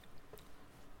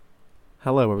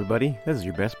Hello everybody, this is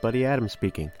your best buddy Adam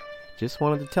speaking. Just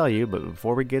wanted to tell you, but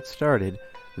before we get started,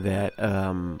 that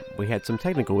we had some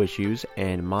technical issues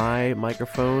and my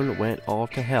microphone went all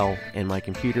to hell and my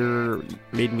computer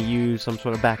made me use some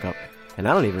sort of backup. And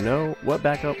I don't even know what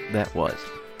backup that was.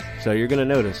 So you're going to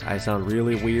notice I sound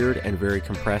really weird and very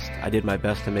compressed. I did my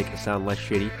best to make it sound less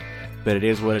shitty, but it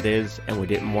is what it is, and we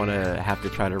didn't want to have to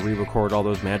try to re-record all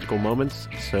those magical moments.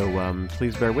 So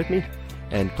please bear with me.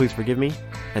 And please forgive me,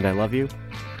 and I love you,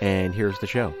 and here's the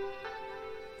show.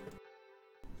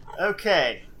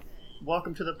 Okay,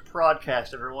 welcome to the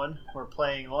podcast, everyone. We're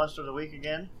playing Monster of the Week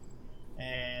again,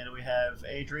 and we have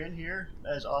Adrian here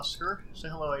as Oscar. Say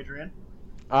hello, Adrian.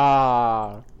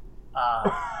 Adam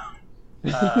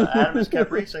is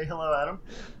Khepri. Say hello, Adam.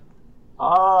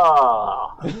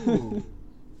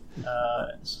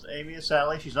 Amy is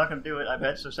Sally. She's not going to do it, I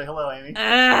bet, so say hello, Amy.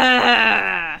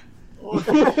 She's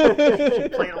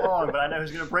playing along, but I know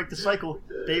who's going to break the cycle.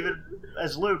 David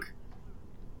as Luke.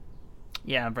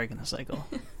 Yeah, I'm breaking the cycle.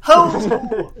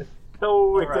 Ho!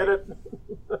 Oh, we right. did it.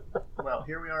 Well,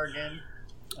 here we are again.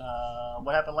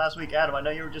 What happened last week? Adam, I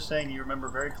know you were just saying you remember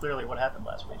very clearly what happened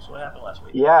last week. So what happened last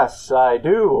week? Yes, I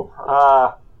do.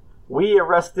 We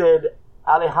arrested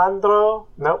Alejandro.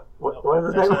 Nope. What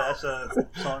is his name? That's a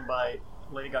song by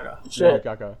Lady Gaga. Shit. Lady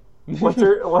Gaga. What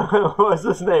was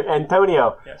his name?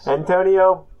 Antonio. Yes.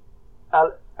 Antonio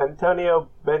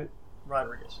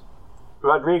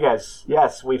Rodriguez.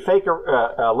 Yes, we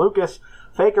Lucas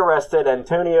fake arrested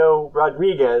Antonio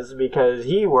Rodriguez because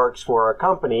he works for a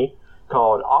company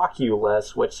called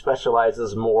Oculus, which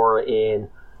specializes more in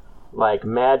like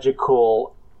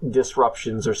magical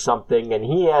disruptions or something, and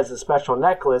he has a special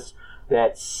necklace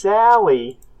that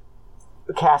Sally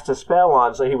cast a spell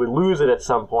on so he would lose it at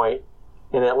some point,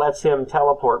 and it lets him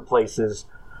teleport places,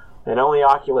 and only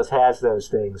Oculus has those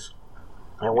things.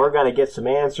 And we're going to get some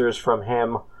answers from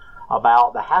him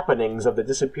about the happenings of the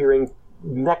disappearing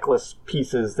necklace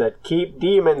pieces that keep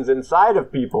demons inside of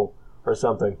people or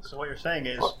something. So what you're saying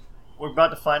is we're about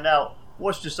to find out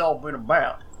what's this all been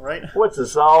about, right? What's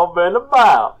this all been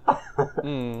about?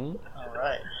 All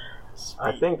right.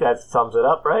 I think that sums it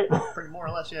up, right? Pretty more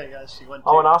or less, yeah, guys. He went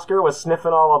Oh, and Oscar was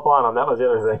sniffing all up on him. That was the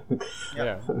other thing.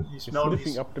 Yeah. He smelled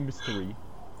Sniffing up the mystery.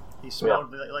 He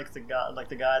smelled like the guy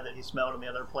that he smelled in the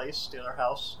other place, the other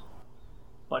house.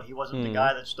 But he wasn't the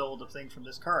guy that stole the thing from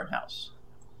this current house.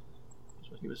 That's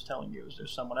what he was telling you. Is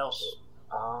there's someone else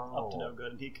up to no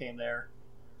good, and he came there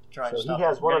to try and stop. So he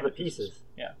has him one from of the getting pieces.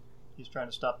 Yeah, he's trying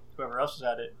to stop whoever else is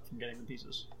at it from getting the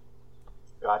pieces.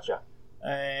 Gotcha.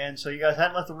 And so you guys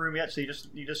hadn't left the room yet, so you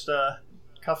just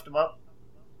cuffed him up.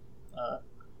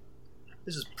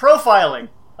 This is profiling.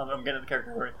 I'm getting the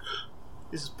character already.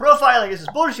 This is profiling. This is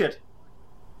bullshit.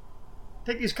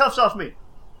 Take these cuffs off me.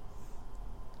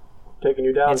 Taking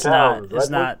you downtown. It's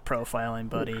not profiling,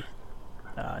 buddy.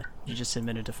 You just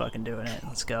admitted to fucking doing it.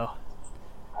 Let's go.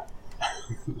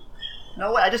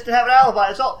 No way. I just didn't have an alibi.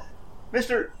 It's all,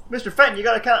 Mr. Fenton. You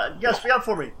gotta speak up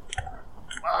for me.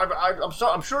 I'm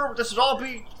sorry. I'm sure this is all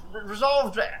be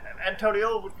resolved,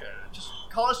 Antonio. Just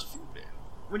call us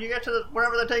when you get to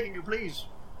wherever they're taking you, please.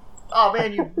 Oh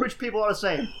man, you rich people are the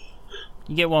same.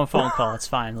 You get one phone call. It's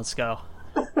fine. Let's go.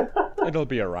 It'll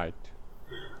be alright.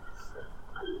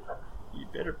 You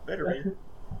better be.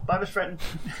 Bye, Mr. Fenton.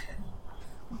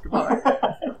 Goodbye.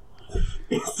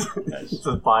 It's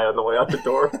a bye on the way out the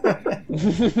door.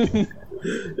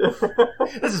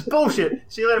 This is bullshit.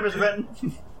 See you later, Mr.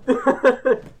 Fenton.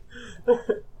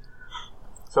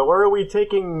 So where are we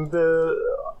taking the...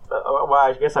 well,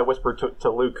 I guess I whispered to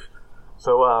Luke.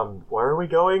 So, where are we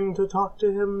going to talk to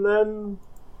him then?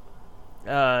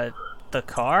 The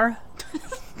car?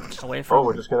 Away from... Oh,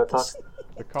 we're just going to talk...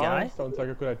 The car Guy? sounds like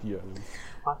a good idea.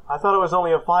 I thought it was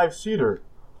only a 5-seater.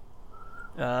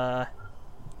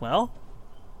 Well...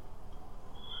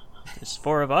 There's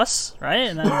 4 of us, right?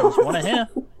 And then there's one of him.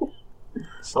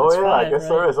 So Oh yeah, 5, I guess right?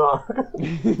 there is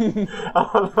I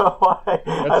don't know why.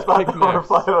 I thought there were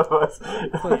 5 of us.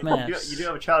 Quick maps. You do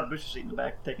have a child booster seat in the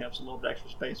back, taking up a little bit extra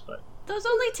space, but Those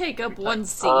only take up one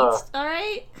seat. All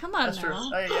right, come on that's true.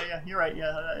 now. Oh, yeah, you're right.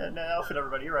 Yeah, no, I'll fit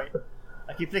everybody. You're right.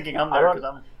 I keep thinking I'm there because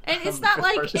I'm. And it's I'm not the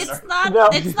like person it's there. not No.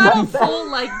 it's not a full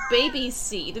like baby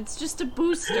seat. It's just a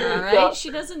booster, all right? Yeah. She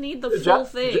doesn't need the full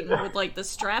thing with like the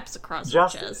straps across her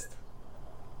Just- chest.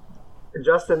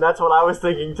 Justin, that's what I was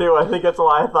thinking too. I think that's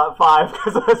why I thought 5,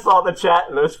 because I saw the chat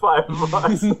and there's 5 of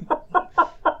us.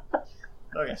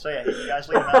 Okay, so yeah, you guys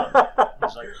leave him out.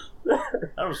 He's like,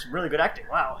 that was really good acting.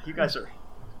 Wow, you guys are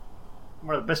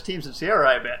one of the best teams in Sierra,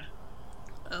 I bet.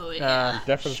 Oh yeah,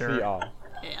 Definitely Sure. are.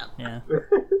 yeah. Yeah.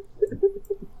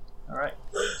 All right,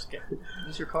 let's get. Is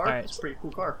this your car? All right. It's a pretty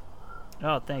cool car.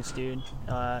 Oh, thanks, dude.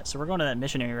 So we're going to that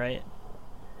missionary, right?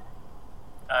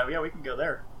 Yeah, we can go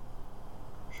there.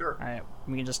 Sure. All right.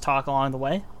 We can just talk along the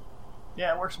way.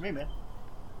 Yeah, it works for me, man.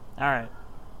 All right.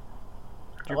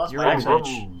 I lost You're my in, accent.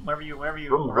 bitch. Whenever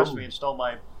you arrested me and stole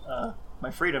my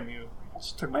my freedom, you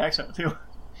just took my accent with you.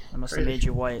 I must Crazy. have made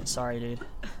you white. Sorry, dude.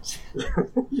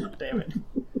 Damn it.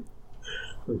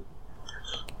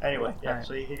 Anyway, yeah. Alright.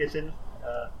 So he gets in.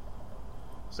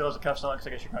 Still has the cuffs on because I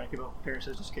guess you're trying to keep up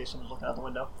appearances just in case someone's looking out the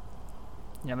window.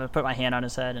 Yeah, I'm gonna put my hand on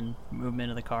his head and move him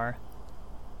into the car.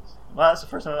 Well, that's the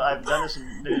first time I've done this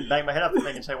and didn't bang my head up and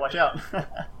they can say, "Watch out."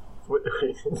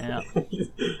 Yeah.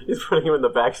 He's putting him in the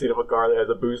backseat of a car that has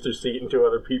a booster seat and two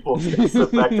other people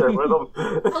sit back there with him.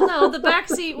 Well, no, the back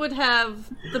seat would have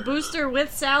the booster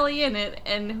with Sally in it,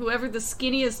 and whoever the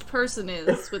skinniest person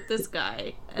is with this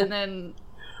guy, and then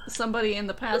somebody in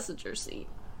the passenger seat.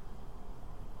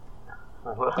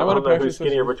 I don't know who's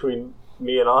skinnier between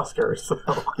me and Oscar. So.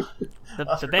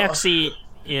 The back seat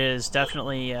is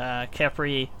definitely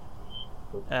Khepri,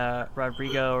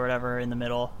 Rodrigo, or whatever in the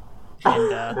middle,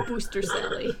 and Booster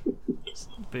Sally.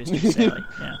 Booster Sally.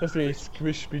 Yeah. There's a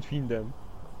squish between them.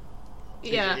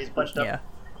 Yeah. He's bunched up Yeah.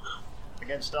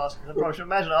 against Oscar. I probably should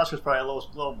imagine Oscar's probably a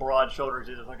little broad shoulders.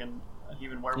 He's a fucking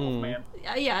human werewolf man.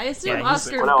 Yeah, I assume Yeah, he's-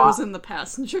 Oscar goes in the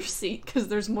passenger seat because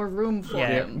there's more room for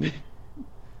Yeah. him.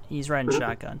 He's riding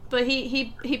shotgun. But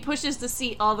he pushes the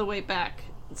seat all the way back,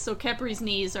 so Khepri's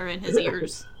knees are in his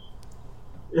ears.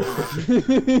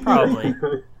 Probably.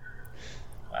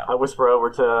 I whisper over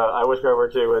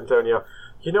to Antonio.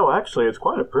 You know, actually, it's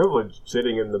quite a privilege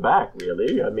sitting in the back.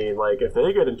 Really, I mean, like if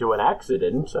they get into an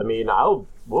accident, I mean,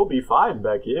 we'll be fine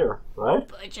back here, right?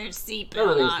 Put your seatbelt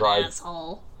Everything's on, fine.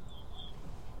 asshole.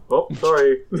 Oh,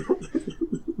 sorry.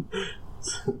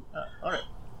 All right.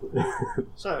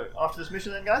 So off to this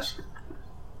mission then, guys.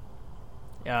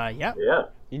 Yeah. Yeah.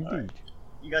 Indeed.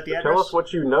 You got the address. Tell us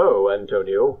what you know,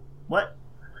 Antonio. What?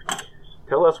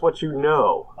 Tell us what you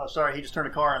know. Oh, sorry. He just turned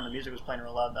the car on. The music was playing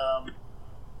real loud. I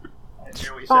didn't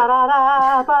hear what you said.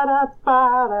 Ba-da-da,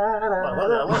 Well, what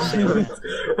the hell was it?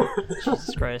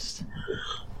 Jesus Christ.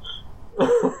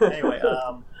 Anyway,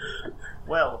 I'm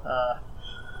a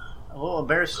little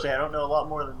embarrassed to say I don't know a lot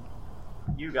more than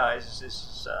you guys.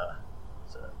 It's a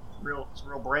real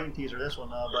brain teaser, this one.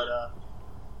 But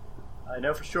I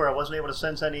know for sure I wasn't able to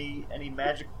sense any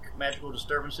magical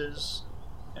disturbances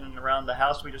in and around the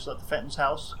house. We just left the Fenton's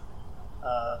house.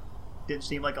 Didn't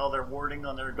seem like all their warding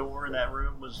on their door in that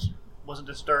room wasn't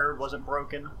disturbed, wasn't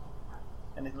broken,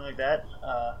 anything like that.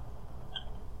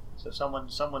 So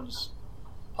someone's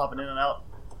popping in and out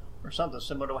or something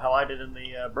similar to how I did in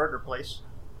the burger place.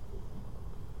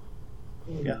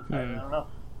 Yeah, I don't know.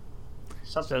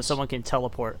 So someone can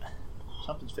teleport.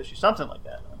 Something's fishy. Something like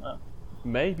that. I don't know.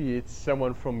 Maybe it's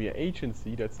someone from your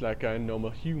agency that's like a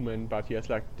normal human, but he has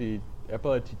like the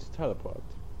ability to teleport.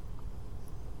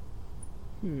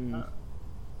 Maybe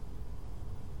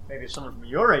it's someone from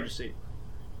your agency. You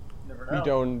never know. We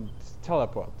don't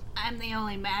teleport. I'm the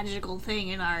only magical thing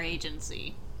in our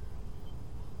agency.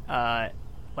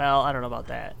 Well, I don't know about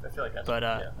that. I feel like that's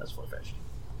that's far-fetched.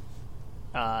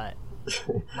 I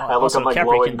Also, look at my Khepri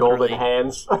glowing can golden literally-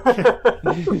 hands.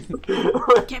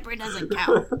 Khepri doesn't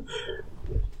count.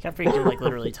 Khepri can like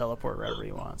literally teleport wherever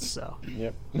he wants. So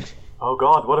Yep. Oh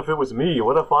God, what if it was me?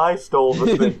 What if I stole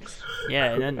the things?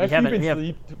 yeah, and then Have you been we have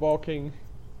sleepwalking?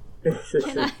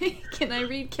 Can I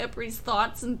read Khepri's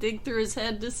thoughts and dig through his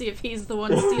head to see if he's the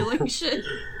one stealing shit?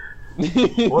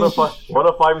 What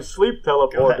if I'm sleep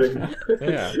teleporting?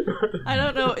 Yeah. I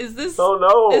don't know. Is this Oh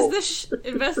no! is this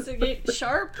investigate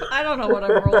sharp? I don't know what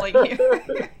I'm rolling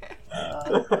here.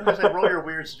 I'm gonna say roll your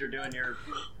weird since you're doing your.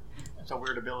 It's a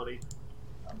weird ability.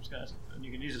 I'm just gonna. You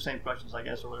can use the same questions, I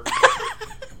guess, or whatever.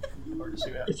 Or just see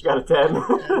what happens. You got a 10.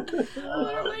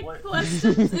 What are my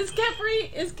questions? Is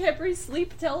Khepri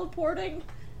sleep teleporting?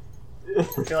 I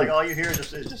feel like all you hear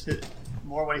is just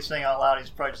more what he's saying out loud. He's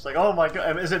probably just like, "Oh my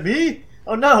God, is it me?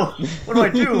 Oh no, what do I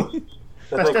do?"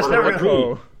 That's like, That's what never if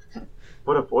gonna.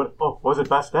 Oh. was it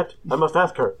Bastet? I must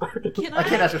ask her. Can I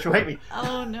can't ask her. She'll hate me.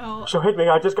 Oh no. She'll hate me.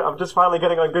 I'm just finally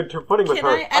getting on good footing with Can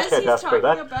her. I, as can't he's ask her talking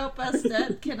that. about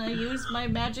Bastet, can I use my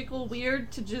magical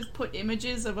weird to just put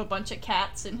images of a bunch of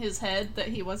cats in his head that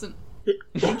he wasn't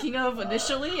thinking of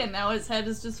initially, and now his head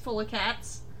is just full of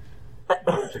cats?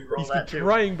 Roll that too.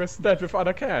 Trying Bastet with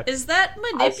other cats. Is that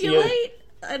manipulate?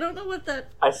 I don't know what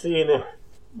that. I see an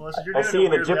Melissa, you're I doing see it an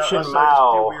weird without Egyptian us, so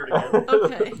Mao. just do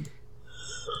weird again. Okay.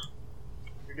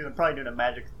 You're probably doing a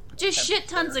magic. Just shit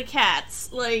tons of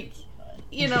cats, like,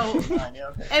 you know, Fine, yeah,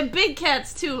 okay. and big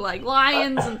cats too, like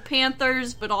lions and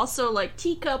panthers, but also like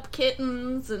teacup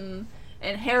kittens and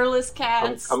and hairless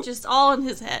cats, just all in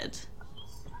his head.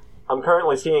 I'm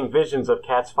currently seeing visions of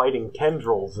cats fighting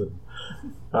tendrils and,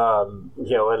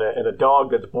 and a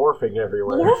dog that's barfing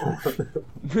everywhere. All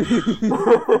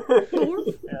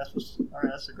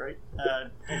right, that's a great.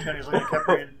 Antonio's looking at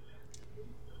Khepri.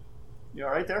 You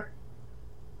all right there?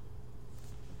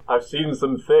 I've seen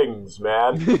some things,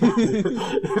 man.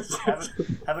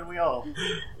 Haven't we all?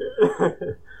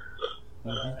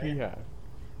 Yeah.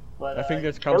 But, I think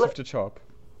that comes with the job.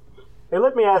 Hey,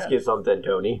 let me ask you something,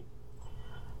 Tony.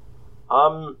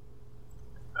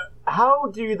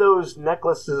 How do those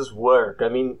necklaces work? I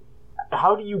mean,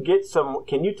 how do you get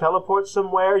can you teleport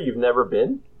somewhere you've never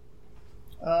been?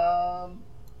 That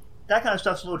kind of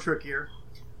stuff's a little trickier.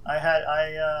 I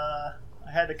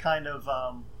had to kind of,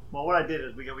 what I did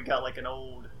is we got like an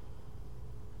old,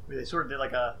 they sort of did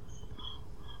like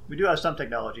we do have some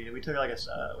technology. We took like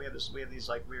we have these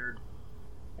like weird,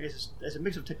 I guess it's a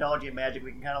mix of technology and magic.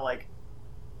 We can kind of like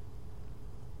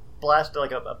blast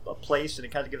like a place, and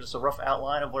it kind of gives us a rough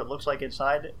outline of what it looks like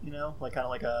inside. Like kind of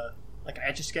like an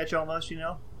Etch-a-Sketch almost.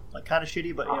 Like kind of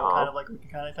shitty, but kind of like we can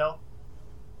kind of tell.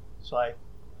 So I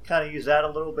kind of use that a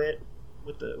little bit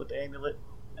with the amulet,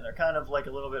 and they're kind of like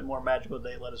a little bit more magical.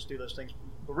 They let us do those things,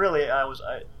 but really I was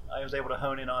able to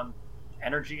hone in on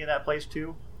energy in that place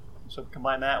too. So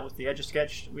combine that with the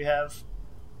Etch-a-Sketch we have.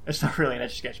 It's not really an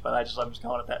Etch-a-Sketch, but I'm just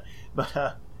calling it that.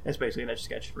 But it's basically an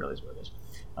Etch-a-Sketch. Really is what it is.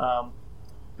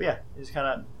 But yeah, you just kind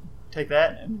of take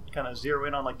that and kind of zero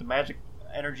in on like the magic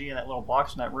energy in that little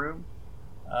box in that room,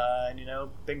 and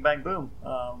bing bang boom.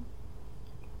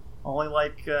 Only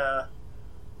like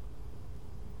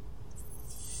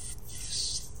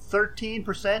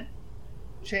 13%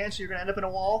 chance you're gonna end up in a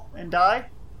wall and die.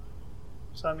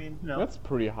 So I mean, That's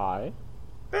pretty high.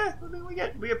 I mean, we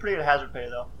get pretty good hazard pay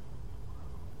though.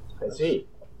 I see.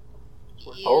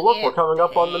 Look, we're coming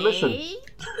up on the mission.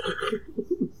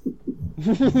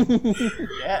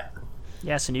 Yeah.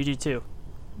 Yes, and you do too.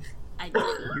 I do.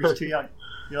 You're just too young.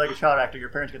 You're like a child actor. Your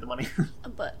parents get the money.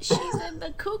 But she's in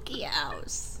the cookie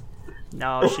house.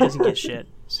 No, she doesn't get shit.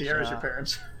 Sierra's your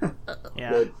parents.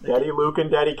 Yeah. Daddy Luke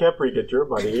and Daddy Khepri get your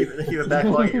money. They keep a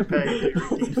backlog of your pay.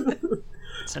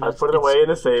 I put it away in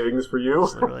a savings for you.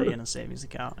 It's literally in a savings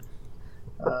account.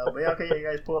 But yeah, okay, you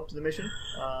guys pull up to the mission.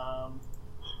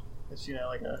 It's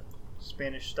like a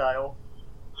Spanish style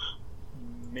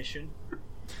mission.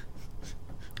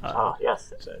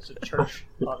 Yes. It's a church,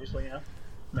 obviously,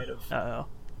 made of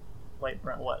light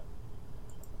brown. What?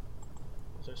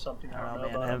 Is there something I don't know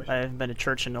about? I haven't been to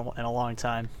church in a long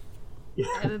time.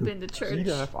 I haven't been to church.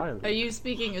 Are you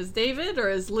speaking as David or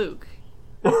as Luke?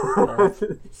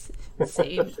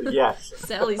 Same. Yes.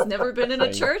 Sally's never been in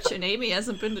a church, and Amy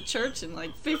hasn't been to church in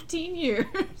like 15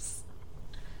 years.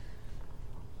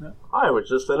 I was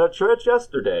just in a church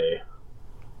yesterday.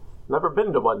 Never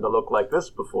been to one that looked like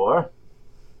this before.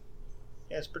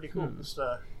 Yeah, it's pretty cool. It's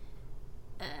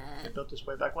they built this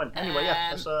way back when. Anyway,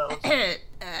 yeah. Let's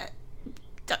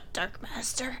Dark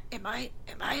Master, am I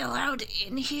allowed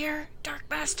in here, Dark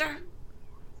Master?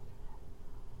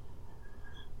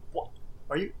 What?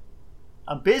 Are you?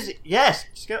 I'm busy. Yes.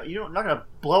 Just go. You're not gonna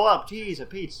blow up. Jeez,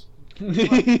 Pete.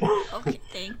 Okay,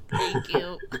 thank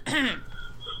you.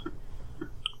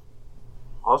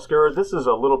 Oscar, this is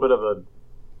a little bit of an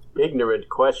ignorant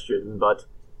question, but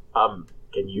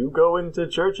can you go into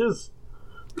churches?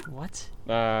 What?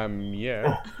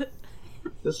 Yeah.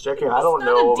 Just checking. I don't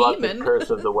know about the curse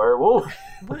of the werewolf.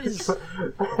 What is?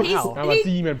 I'm a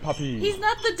demon puppy. He's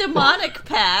not the demonic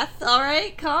path. All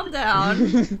right, calm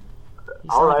down.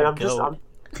 All right,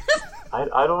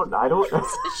 I don't.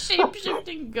 It's a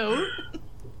shape-shifting goat.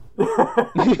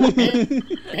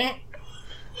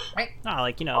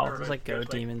 There's like goat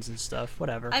demons and stuff.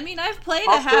 Whatever. I mean, I've played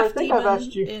Oscar, a half I think I've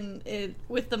asked demon in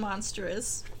with the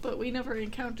monstrous, but we never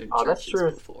encountered that's churches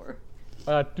true. before.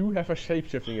 I do have a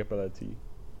shape-shifting ability.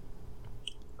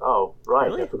 Oh, right.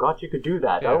 Really? I forgot you could do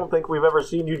that. Yeah. I don't think we've ever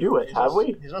seen you do it, have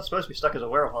we? He's not supposed to be stuck as a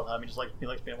werewolf all the time. He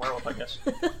likes being a werewolf, I guess.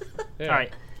 Yeah. All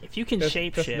right. If you can There's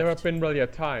shapeshift, never been really a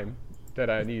time that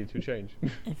I needed to change.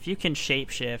 if you can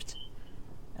shapeshift,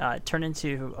 turn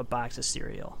into a box of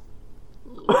cereal.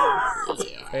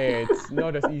 It's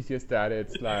not as easy as that.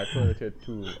 It's like limited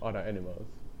to other animals.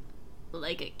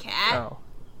 Like a cat? Oh.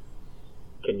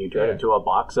 Can you turn into a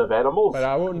box of animals? But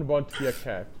I wouldn't want to be a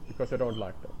cat because I don't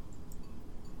like them.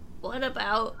 What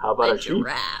about, How about a a sheep?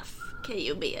 giraffe? Can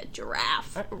you be a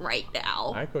giraffe right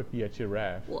now? I could be a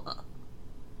giraffe. Well,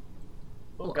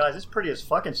 guys, it's pretty as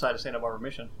fuck inside of Santa Barbara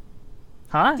Mission.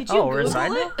 Huh? Did you we're Google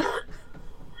inside it? now?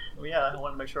 Well, yeah, I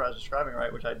wanted to make sure I was describing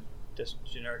right, which I just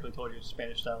generically told you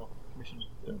Spanish style mission.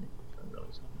 Really,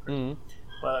 it's not great.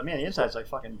 But I mean, the inside's like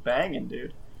fucking banging,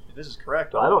 dude. If this is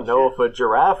correct, I don't know if a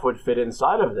giraffe would fit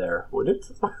inside of there, would it?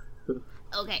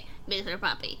 Okay, Mr.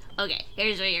 Puppy. Okay,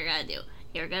 here's what you're gonna do.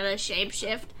 You're gonna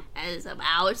shapeshift as a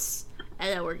mouse, and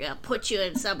then we're gonna put you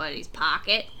in somebody's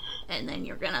pocket, and then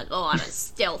you're gonna go on a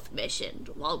stealth mission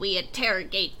while we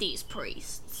interrogate these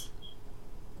priests.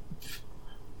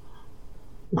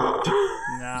 No,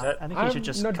 I think you should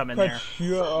just come in there. I'm not quite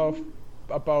sure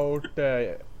about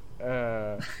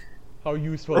how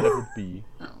useful that would be.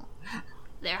 Oh.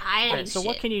 They're hiding Alright, so shit.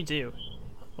 what can you do?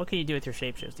 What can you do with your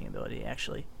shapeshifting ability,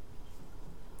 actually?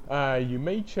 You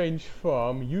may change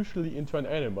form, usually into an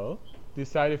animal.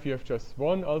 Decide if you have just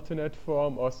one alternate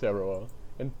form or several,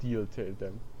 and deal to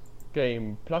them.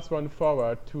 Gain +1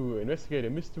 forward to investigate a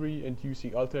mystery and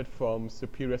using alternate forms,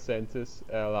 superior senses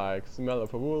like smell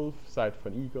of a wolf, sight of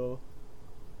an eagle.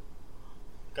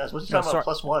 Guys, what's talking about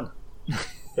 +1?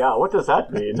 Yeah, what does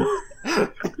that mean?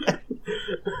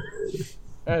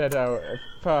 And if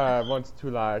I want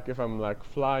to if I'm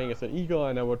flying as an eagle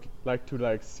and I would like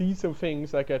to see some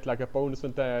things, I get a bonus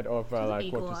on that. Or if I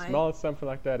want to smell something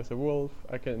like that as a wolf,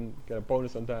 I can get a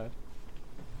bonus on that.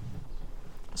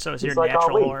 So is It's your like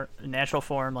natural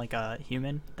form like a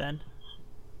human then,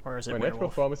 or is it My werewolf? natural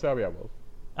form is a werewolf.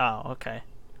 Oh, okay,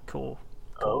 cool.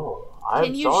 Oh, I'm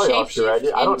Can you sorry, Oscar. I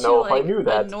shapeshift don't know into if I knew a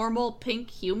that. normal pink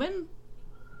human?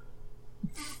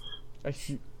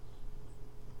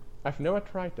 I've never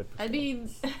tried that before. I mean,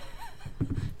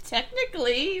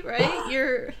 technically, right?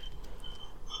 You're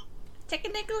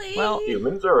technically. Well,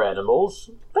 Humans are animals.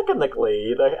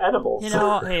 Technically, they're animals.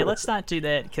 Hey, let's not do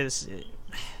that because,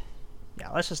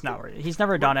 let's just not worry. He's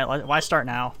never done it. Why start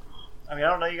now? I mean, I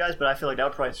don't know you guys, but I feel like that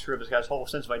would probably screw up this guy's whole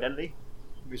sense of identity.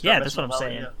 We start Yeah, that's messing what I'm with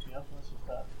saying. let's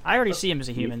just, I already see him as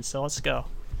a human, so let's go.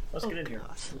 let's get in here.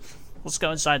 Let's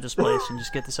go inside this place and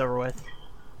just get this over with.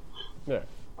 Yeah.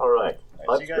 All right,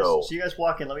 All let's right, go. so you guys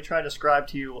walk in. Let me try to describe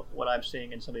to you what I'm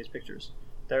seeing in some of these pictures.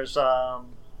 There's a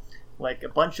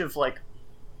bunch of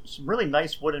some really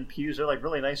nice wooden pews. They're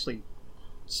really nicely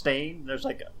stained. There's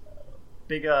a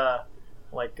big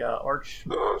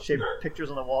arch-shaped pictures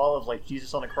on the wall of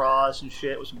Jesus on the cross and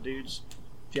shit with some dudes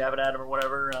jabbing at him or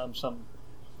whatever. Some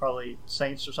probably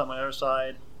saints or something on the other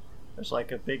side. There's a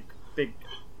big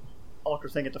altar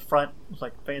thing at the front with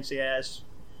fancy ass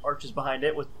arches behind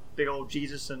it with big old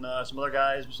Jesus and some other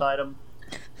guys beside him.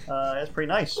 That's pretty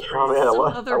nice. Oh man, I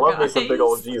love me some guys. big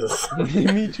old Jesus.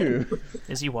 Me too.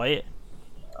 Is he white?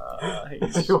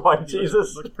 Is he white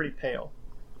Jesus? Looks pretty pale.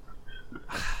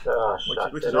 Shucks.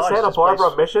 which Is is a odd, Santa this Barbara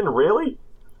place- mission really?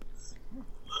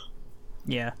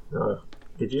 Yeah.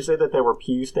 Did you say that there were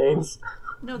pew stains?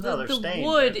 No, No, the they're stained.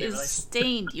 wood They're is nice.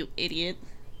 stained, you idiot.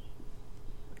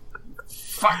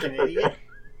 Fucking idiot.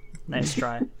 Nice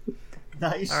try.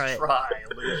 Nice All right. try,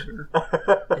 loser.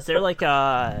 Is there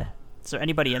is there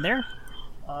anybody in there?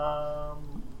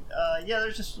 Yeah,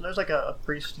 there's a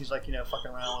priest. He's fucking around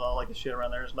with all the shit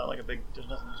around there. It's not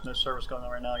there's no service going on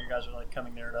right now. You guys are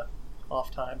coming there to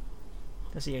off time.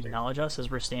 Does he acknowledge us as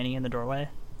we're standing in the doorway?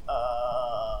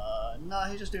 No,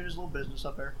 he's just doing his little business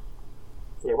up there.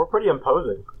 Yeah, we're pretty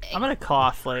imposing. I'm gonna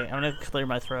cough. I'm gonna clear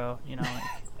my throat.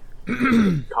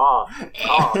 Cough.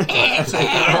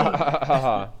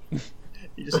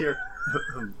 You just hear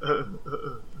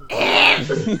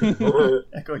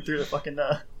echoing through the fucking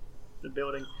the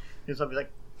building. He's somebody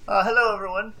like, "Hello,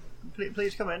 everyone.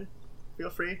 Please come in. Feel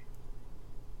free."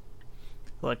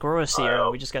 Look, we're with Sierra.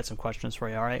 We just got some questions for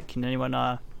you. All right? Can anyone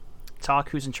talk?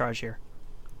 Who's in charge here?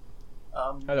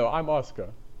 Hello, I'm Oscar.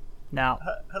 Now,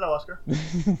 Hello, Oscar.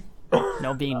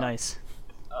 no being nice.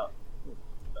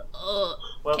 Well,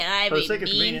 Can I for the be sake of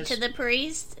mean convenience- to the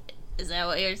priest? Is that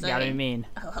what you're saying? Gotta be mean.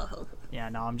 Oh, Yeah,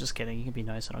 no, I'm just kidding. You can be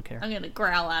nice. I don't care. I'm gonna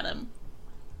growl at him.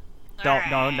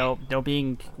 No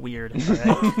being weird. All right?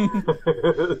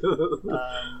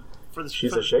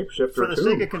 She's a shapeshifter For the too.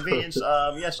 sake of convenience,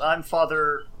 yes, I'm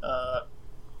Father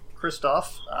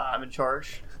Christoph. I'm in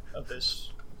charge of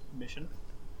this mission.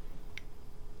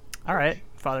 All right,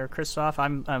 Father Christoph.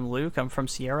 I'm Luke. I'm from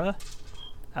Sierra.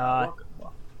 Welcome. Why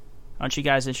don't you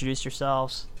guys introduce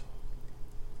yourselves?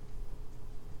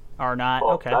 Or not?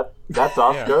 Well, Okay. That's Yeah,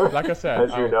 Oscar. like I said,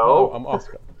 as you know, I'm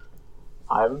Oscar.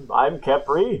 I'm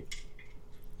Khepri.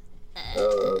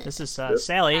 This is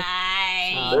Sally.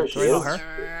 hi. There she do we know is.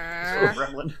 her?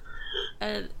 Gremlin.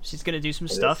 She's gonna do some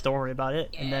stuff. Don't worry about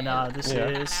it. And then this Yeah.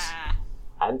 is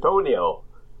Antonio.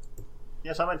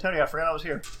 Yes, I'm Antonio. I forgot I was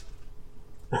here.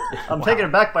 I'm taken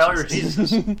aback by all your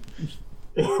Jesus.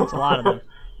 it's a lot of them.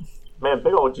 Man,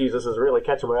 big old Jesus is really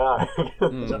catching my eye.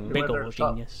 Big old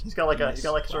genius. He's got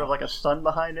sort of a sun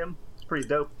behind him. It's pretty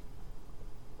dope.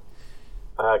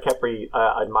 Khepri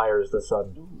admires the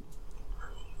sun.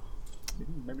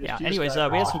 Maybe Yeah. it's Anyways,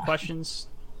 Jesus we had guy. some questions.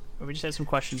 We just had some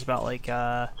questions about like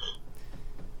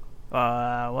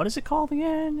what is it called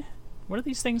again? What are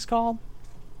these things called?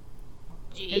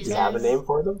 Do Jesus. you have a name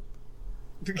for them?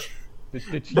 The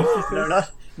Jesus No,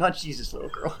 not Jesus, little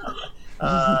girl.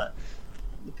 The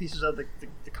pieces of the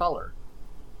collar.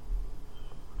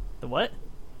 The what?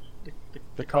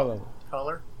 the color.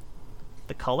 Collar?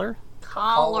 The color?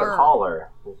 Collar. Collar.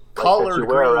 Like Collared that you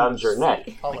wear around greens. your neck.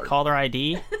 Collar. Caller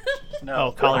ID? No.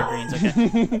 Oh, collard greens.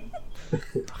 Okay.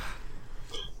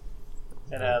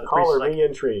 And the priest Collar is like, me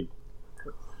intrigued.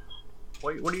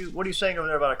 what are you saying over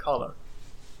there about a collar?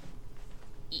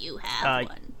 You have Uh,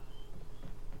 one.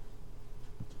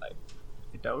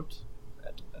 You don't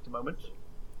at the moment.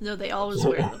 No, they always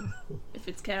wear them. If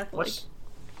it's Catholic.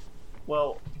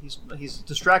 Well, he's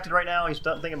distracted right now. He's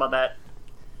done thinking about that.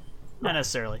 Not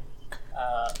necessarily.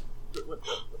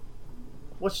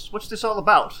 What's this all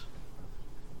about?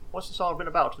 What's this all been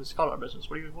about? This collar business.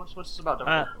 What's this about?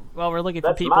 Well, we're looking for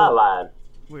That's people. my line.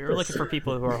 We were looking for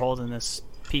people who are holding this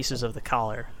pieces of the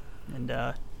collar, and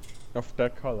Of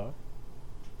that color.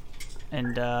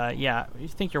 yeah, you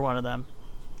think you're one of them.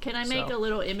 Can I make So, a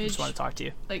little I image, just want to talk to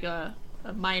you. like a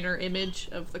minor image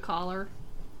of the collar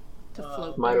to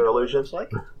float Minor there? illusions.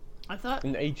 like I thought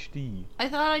In HD.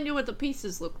 I knew what the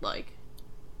pieces looked like.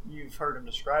 you've heard him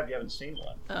described. You haven't seen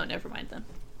one. Oh, never mind then.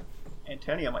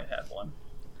 Antonia might have one.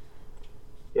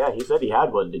 Yeah, he said he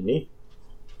had one, didn't he?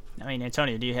 I mean,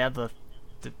 Antonio, do you have the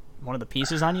one of the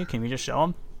pieces on you? Can we just show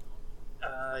him?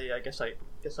 Yeah, I guess I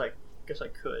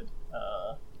could.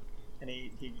 And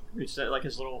he reached out, like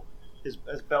his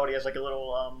belt. He has like a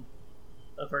little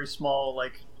a very small,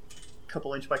 like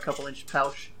couple inch by couple inch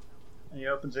pouch, and he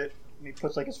opens it and he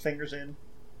puts like his fingers in,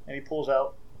 and he pulls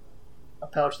out a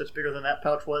pouch that's bigger than that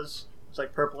pouch was. It's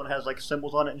like purple and has like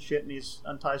symbols on it and shit. And he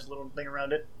unties a little thing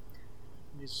around it.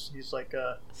 And he's like,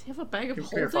 Does he have a bag of Come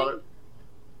here, holding? Father. Come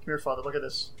here, Father. Look at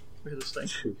this. Look at this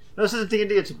thing. No, this isn't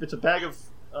D&D. It's a bag of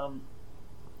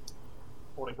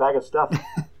holding. Bag of stuff.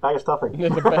 Bag of stuffing.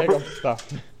 It's a bag of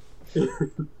stuff.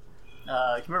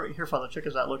 Come here, Father. Check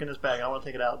this out. Look in his bag. I don't want to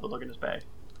take it out, but look in his bag.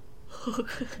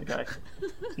 Okay.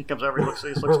 He comes over. He looks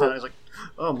down. He's like,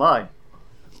 "Oh my!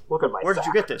 Look at my Where did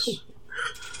you sack. get this?"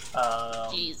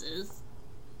 Jesus.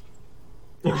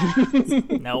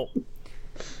 No.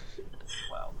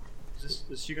 Wow.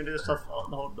 Is she gonna do this stuff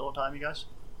the whole time, you guys?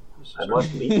 I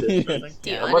must meet this. Thing?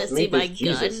 Do you I want must to see meet my this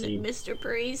Jesus gun, seed. Mr.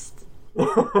 Priest?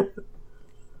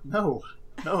 No.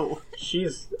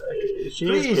 She's Please,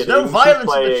 kidding. no violence she's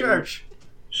playing, in the church.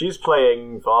 She's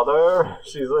playing Father.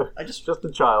 She's I just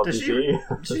a child, you Does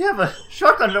see. she have a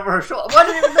shotgun over her shoulder? Why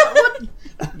didn't even know what?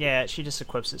 Yeah, she just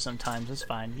equips it sometimes. It's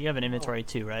fine. You have an inventory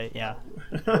too, right? Yeah.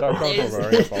 Don't There's,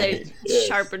 worry about there's it. Yes.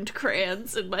 Sharpened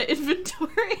crayons in my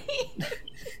inventory.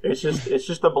 It's just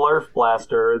a blurf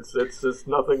blaster. It's just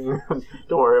nothing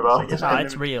to worry about. No,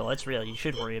 it's real. It's real. You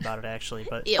should worry about it actually,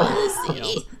 but You want to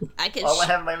see? I can. All I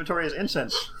have in my inventory is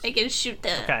incense. I can shoot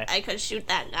the. Okay. I can shoot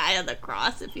that guy on the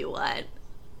cross if you want.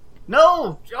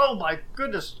 No! Oh my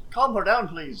goodness! Calm her down,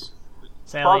 please.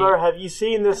 Sally, Father, have you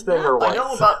seen this thing or what? I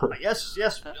know about. Yes.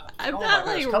 I'm Oh my not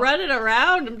goodness, like come- running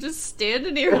around. I'm just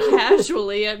standing here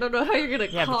casually. I don't know how you're gonna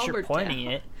yeah, calm but you're her pointing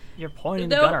down. it. You're pointing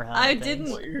the No, gun around. I things.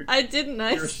 didn't. Well, you're- I didn't.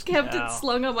 I you're- kept No. it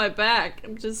slung on my back.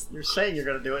 I'm just. You're saying you're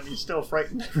gonna do it, and you're still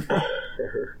frightened.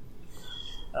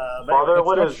 But Father, anyway,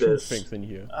 what Let's is not shoot this? things in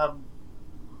here.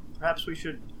 perhaps we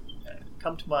should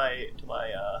come to my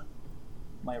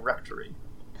rectory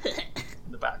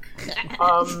in the back.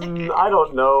 I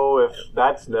don't know if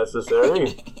that's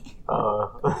necessary.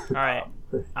 All right,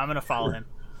 I'm gonna follow him.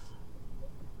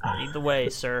 Lead the way,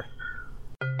 sir.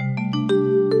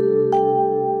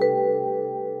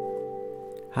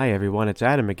 Hi everyone, it's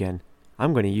Adam again.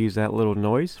 I'm going to use that little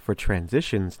noise for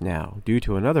transitions now. Due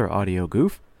to another audio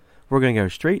goof, we're going to go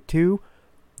straight to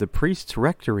the priest's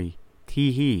rectory,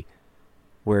 Tee-hee,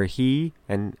 where he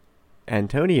and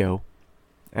Antonio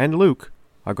and Luke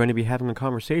are going to be having a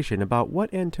conversation about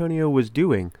what Antonio was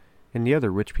doing in the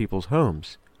other rich people's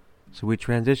homes. So we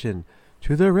transition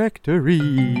to the rectory.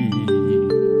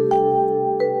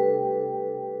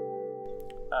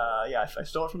 I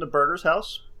stole it from the Burger's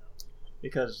house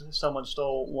because someone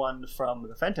stole one from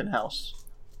the Fenton house.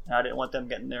 And I didn't want them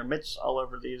getting their mitts all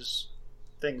over these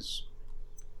things.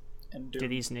 And Do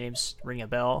these names ring a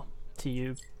bell to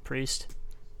you, priest?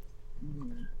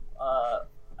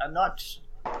 I'm not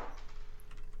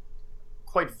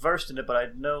quite versed in it, but I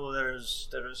know there's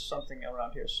something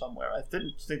around here somewhere. I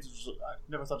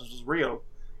never thought this was real,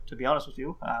 to be honest with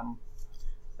you.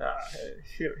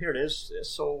 Here it is. It's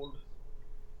sold.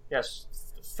 Yes,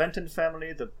 Fenton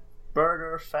family, the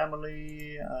Berger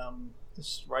family.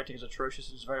 This writing is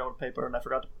atrocious. It's very old paper, and I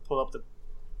forgot to pull up the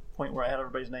point where I had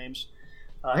everybody's names.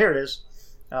 Here it is.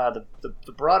 The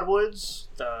Broadwoods,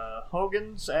 the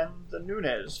Hogans, and the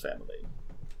Nunez family.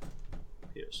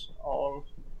 Here's all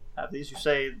have these. You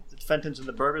say the Fentons and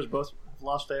the Bergers both have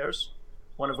lost theirs,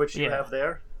 one of which you have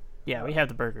there. Yeah, we have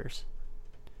the Bergers.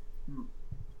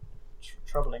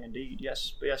 Troubling indeed.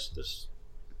 Yes, but yes.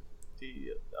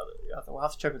 We'll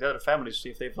have to check with the other families to see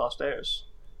if they've lost theirs.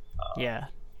 Yeah.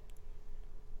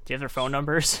 Do you have their phone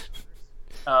numbers?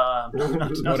 Not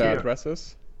their here.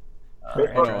 addresses? Or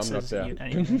no, I'm not addresses? there.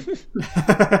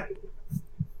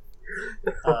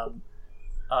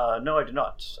 No, I do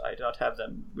not. I do not have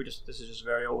them. This is just a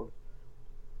very old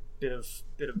bit of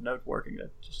note working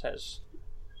that just has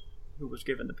who was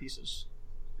given the pieces.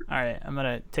 All right, I'm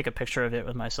gonna take a picture of it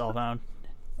with my cell phone.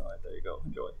 All right, there you go.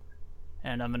 Enjoy.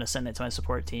 And I'm gonna send it to my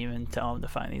support team and tell them to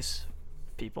find these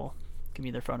people. Give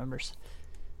me their phone numbers.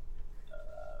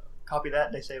 Copy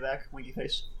that. They say back. Winky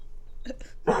face.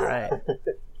 All right.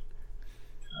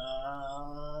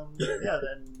 Yeah.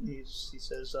 Then he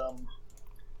says,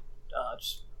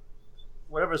 just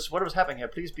whatever's happening here.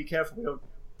 Please be careful. We don't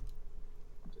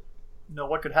know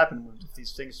what could happen if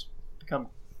these things become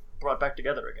brought back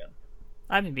together again.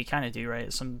 I mean, we kind of do,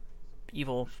 right? Some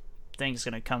evil thing's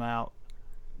gonna come out,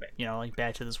 like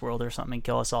back to this world or something and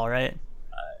kill us all, right?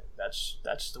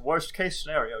 That's the worst case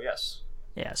scenario. Yes.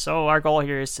 Yeah. So our goal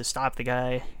here is to stop the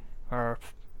guy, or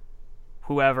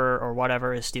whoever or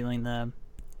whatever is stealing them,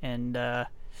 and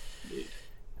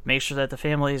make sure that the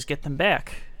families get them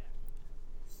back,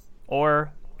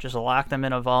 or just lock them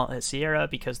in a vault at Sierra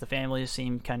because the families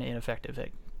seem kind of ineffective at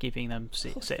keeping them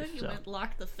safe. You meant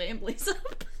lock the families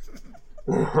up.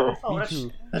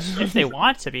 If they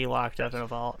want to be locked up in a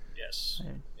vault. Yes,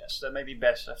 that may be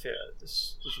best. I feel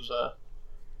this was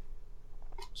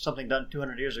something done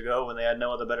 200 years ago when they had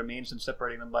no other better means than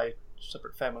separating them by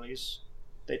separate families.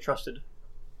 The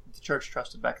church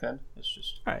trusted back then. It's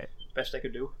just right. The best they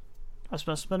could do. It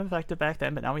must have been effective back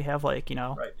then, but now we have Right.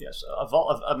 Yes,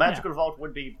 a magical vault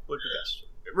would be best.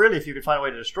 Really, if you could find a way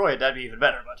to destroy it, that'd be even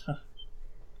better. But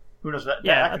who knows that?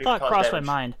 Yeah, that a thought crossed my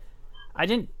mind. I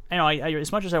didn't. I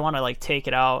as much as I want to take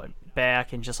it out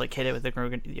back and just hit it with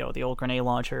the old grenade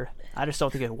launcher, I just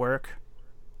don't think it'd work.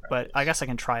 But I guess I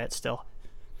can try it still.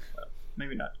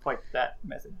 Maybe not quite that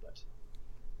method, but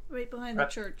right behind the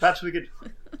church. Perhaps we could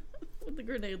with the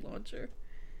grenade launcher.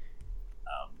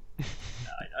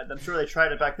 I'm sure they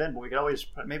tried it back then, but we could always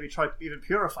maybe try even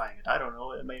purifying it. I don't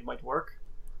know. It might work.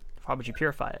 How would you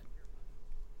purify it?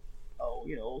 Oh,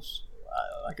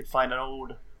 I could find an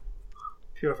old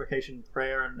purification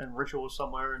prayer and ritual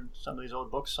somewhere in some of these old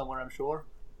books somewhere, I'm sure.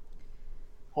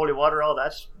 Holy water, all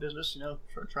that's business,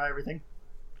 try everything.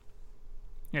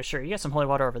 Yeah, sure. You got some holy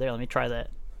water over there. Let me try that.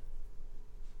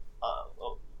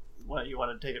 You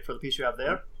want to take it for the piece you have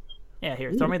there? Yeah,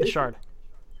 here. Throw me the shard.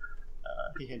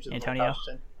 He hands you the Antonio.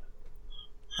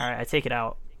 All right, I take it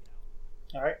out.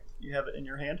 All right, you have it in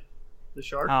your hand, the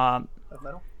shard of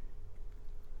metal.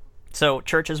 So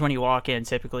churches, when you walk in,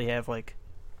 typically have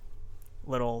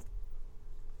little,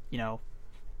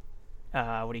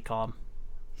 what do you call them?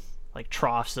 Like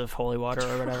troughs of holy water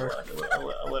or whatever.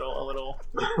 a little.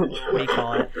 What do you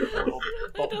call it?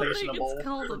 A basin, a bowl.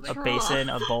 A basin,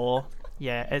 a bowl.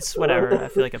 Yeah, it's whatever. I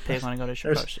feel like a pig when I go to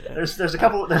church. There's a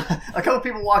couple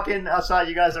people walk in outside.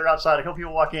 You guys are outside. A couple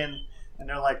people walk in and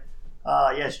they're like,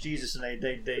 yes, Jesus, and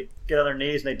they get on their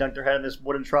knees and they dunk their head in this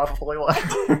wooden trough of holy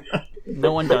water.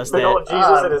 No one does that. Big old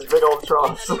Jesus and his big old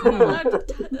troughs.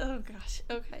 Oh gosh.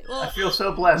 Okay. Well, I feel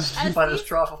so blessed by this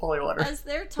trough of holy water. As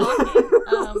they're talking,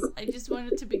 I just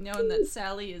want it to be known that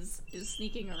Sally is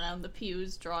sneaking around the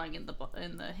pews, drawing in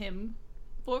the hymn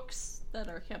books that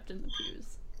are kept in the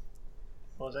pews.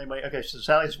 Well, is anybody okay? So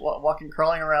Sally's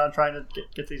crawling around, trying to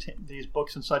get these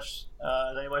books and such.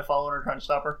 Is anybody following her, trying to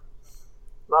stop her?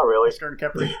 Not really. Stern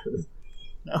Khepri.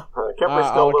 No. Kepri's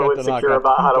still a little insecure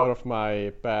about how to. Out of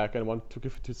my bag and want to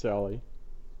give it to Sally.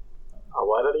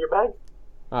 What out of your bag?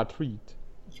 A treat.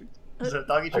 Is it a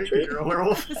doggy treat? You're a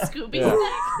werewolf. Scooby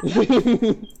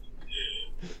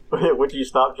snack. Would you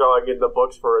stop drawing in the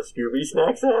books for a Scooby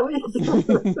snack, Sally?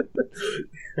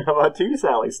 How about 2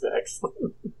 Sally snacks?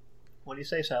 What do you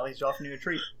say, Sally? He's offering you a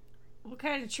treat. What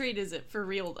kind of treat is it for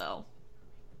real, though?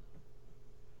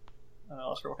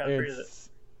 Oscar, what kind of treat is it?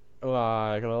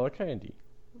 Like a little candy.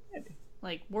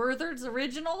 Like Werther's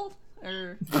original?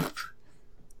 Or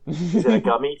Is it a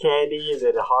gummy candy? Is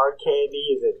it a hard candy?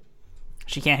 Is it...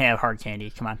 She can't have hard candy.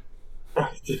 Come on.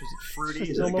 Is it fruity?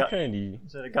 It's normal candy.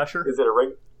 Is it a gusher? Is it a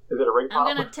ring? Is it a ring pop?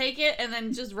 I'm gonna take it and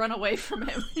then just run away from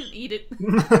him and eat it.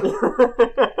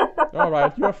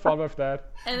 Alright, you have fun with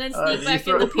that. And then sneak back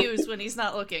in the pews when he's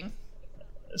not looking.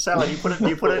 Sally, do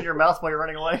you put it in your mouth while you're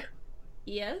running away?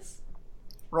 Yes?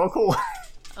 Roll cool.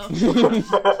 Oh.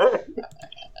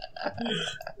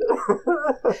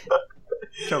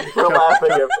 We're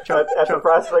laughing at the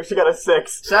prospect. She got a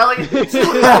 6. Sally,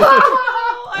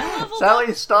 Oh,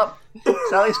 Sally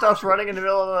stops running in the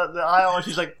middle of the aisle, and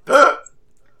she's like, We're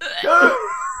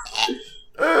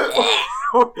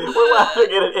laughing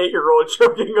at an 8-year-old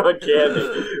choking on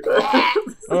candy.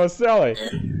 Oh, Sally.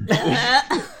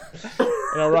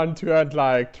 And I run to her and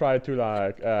try to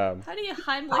How do you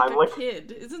Heimlich a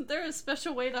kid? Isn't there a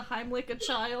special way to Heimlich a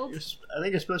child? I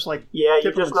think you're supposed to Yeah,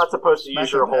 you're just not supposed to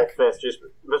use your whole fist. You're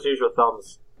supposed to use your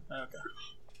thumbs. Okay.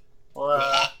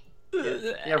 Well,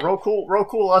 yeah, roll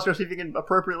cool, Oscar, see if you can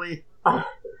appropriately...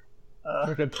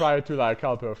 you can try to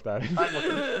help her with that.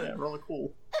 Yeah, roll a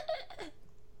cool.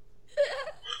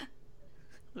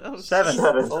 Oh, 7.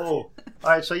 Oh.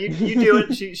 Alright, so you do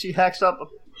it. She hacks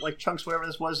up chunks whatever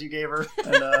this was you gave her,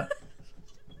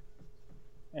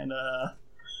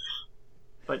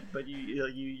 but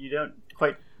you don't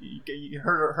quite you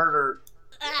hurt her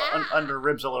under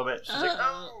ribs a little bit. She's like,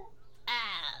 oh.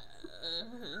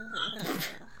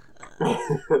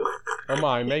 Oh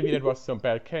my, maybe that was some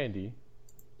bad candy.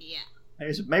 Yeah.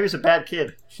 Maybe it's a bad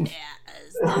kid. Yeah,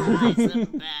 it's definitely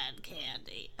some bad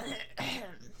candy.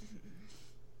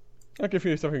 I'll give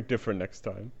you something different next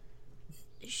time.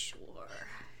 Sure.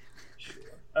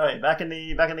 All right, back in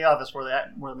the office where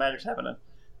the magic's happening.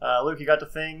 Luke, you got the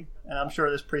thing, and I'm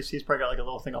sure this priest, he's probably got a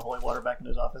little thing of holy water back in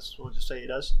his office. We'll just say he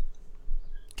does.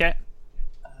 Okay.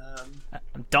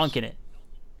 I'm dunking it.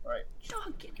 All right,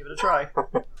 give it a try.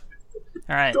 All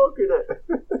right. Dunking it.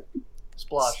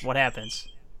 Splosh. What happens?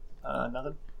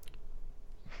 Nothing.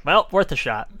 Well, worth a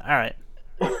shot. All right.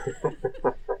 What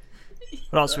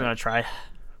else we want to try?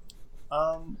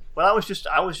 Well, I was just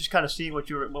kind of seeing what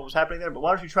was happening there. But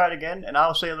why don't you try it again, and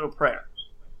I'll say a little prayer.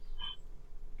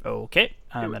 Okay,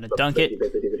 I'm gonna dunk it.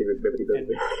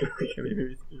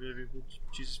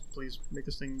 Jesus, please make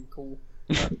this thing cool.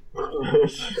 Is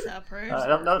that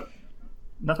prayer?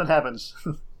 Nothing happens.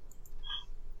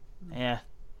 Yeah,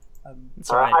 it's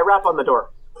all right. I rap on the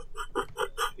door.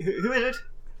 Who is it?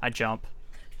 I jump.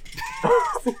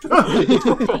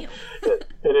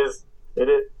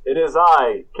 It is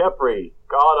I, Khepri,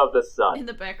 god of the sun. In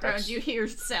the background, you hear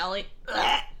Sally.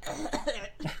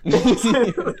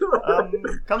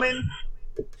 Come in.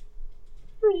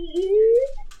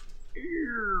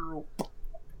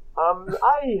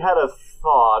 I had a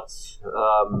thought.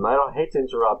 I don't hate to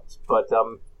interrupt, but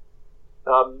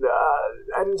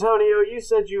Antonio, you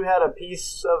said you had a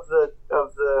piece of the.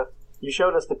 You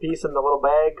showed us the piece in the little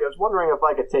bag. I was wondering if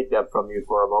I could take that from you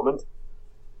for a moment.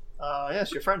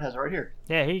 Yes, your friend has it right here.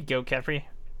 Yeah, here you go, Khepri.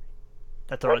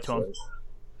 I throw it to him.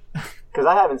 Because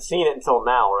I haven't seen it until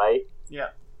now, right? Yeah.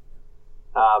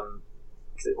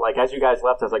 As you guys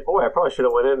left, I was like, boy, I probably should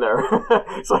have went in there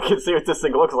so I can see what this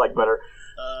thing looks like better.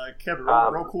 Kevin,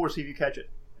 roll cool to see if you catch it.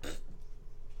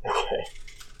 Okay.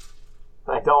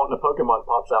 I don't. The Pokemon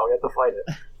pops out. We have to fight it.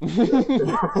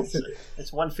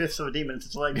 It's 1/5 of a demon. It's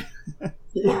its leg.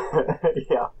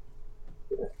 Yeah.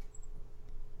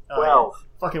 12. Yeah.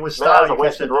 Fucking with That style, was a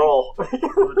wasted roll. With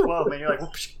a 12, man, you're like,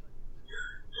 whoops.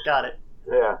 Got it.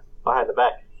 Yeah, behind the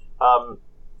back.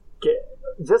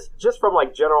 Just from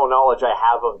general knowledge I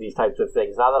have of these types of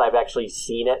things, now that I've actually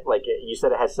seen it, you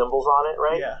said it has symbols on it,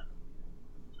 right? Yeah.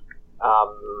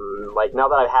 Now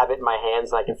that I have it in my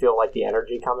hands and I can feel the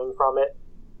energy coming from it,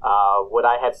 would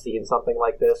I have seen something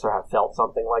like this or have felt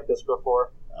something like this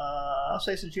before? I'll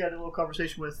say since you had a little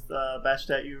conversation with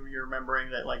Bastet, you're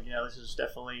remembering that this is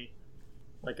definitely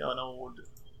an old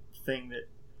thing that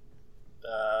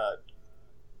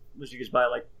was used by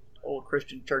old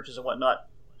Christian churches and whatnot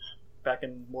back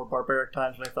in more barbaric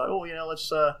times when they thought,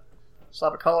 let's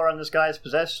slap a collar on this guy that's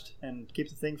possessed and keep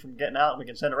the thing from getting out, and we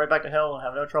can send it right back to hell and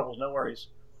have no troubles, no worries.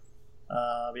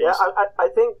 Yeah, I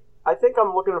think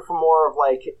I'm looking for more of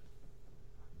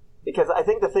because I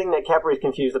think the thing that Khepri is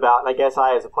confused about, and I guess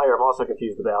I as a player am also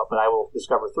confused about, but I will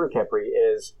discover through Khepri,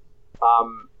 is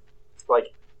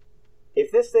if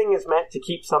this thing is meant to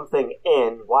keep something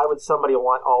in, why would somebody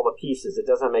want all the pieces? It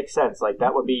doesn't make sense.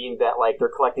 That would mean that they're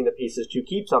collecting the pieces to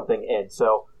keep something in.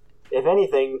 So if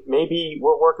anything, maybe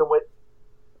we're working with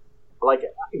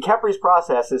Khepri's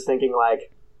process is thinking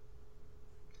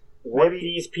maybe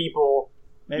these people,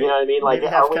 you know what I mean? Maybe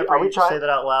are we trying to say that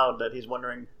out loud that he's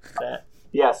wondering that?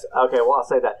 Yes. Okay. Well, I'll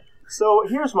say that. So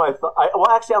here's my thought.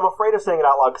 Actually, I'm afraid of saying it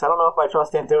out loud because I don't know if I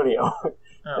trust Antonio.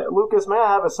 Lucas, may I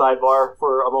have a sidebar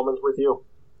for a moment with you?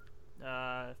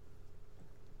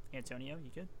 Antonio,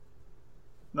 you good?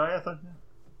 No, yeah, fine. Yeah.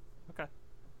 Okay.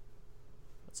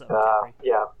 What's up, Khepri?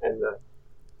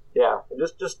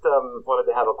 Just wanted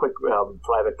to have a quick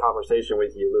private conversation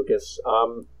with you, Lucas.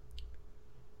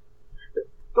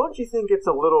 Don't you think it's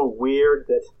a little weird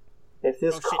that if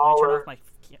this Let me turn caller... off my...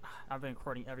 I've been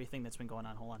recording everything that's been going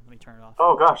on. Hold on, let me turn it off.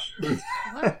 Oh, gosh.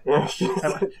 Yeah,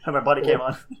 Have my body cam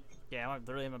on. Yeah, I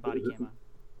literally have my body cam on.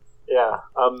 yeah.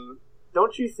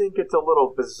 Don't you think it's a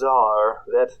little bizarre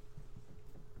that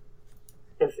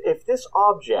if this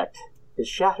object is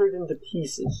shattered into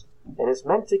pieces and is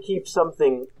meant to keep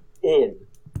something in,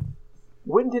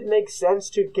 wouldn't it make sense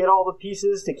to get all the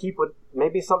pieces to keep what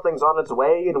maybe something's on its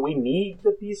way and we need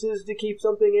the pieces to keep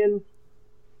something in?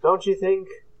 Don't you think?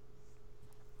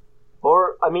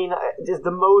 Or, I mean, the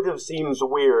motive seems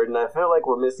weird, and I feel like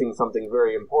we're missing something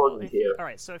very important here.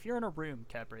 Alright, so if you're in a room,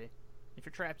 Khepri, if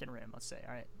you're trapped in a room, let's say,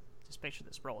 alright, just picture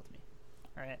this, roll with me.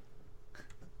 Alright.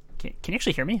 Can you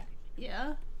actually hear me?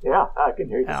 Yeah. Yeah, I can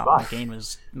hear you just fine.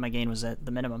 My gain was at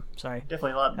the minimum, sorry.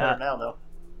 Definitely a lot better now, though.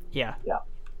 Yeah. Yeah.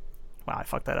 Wow, I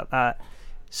fucked that up.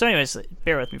 So anyways,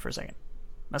 bear with me for a second.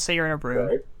 Let's say you're in a room,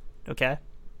 Right. okay?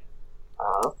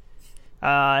 Uh-huh.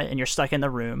 And you're stuck in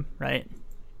the room, right?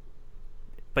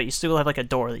 But you still have like a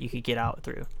door that you could get out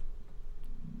through.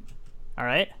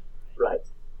 Alright? Right.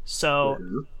 So,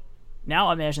 Mm-hmm.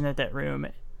 now imagine that room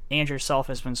and yourself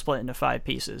has been split into 5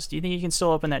 pieces. Do you think you can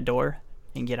still open that door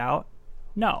and get out?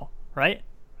 No, right?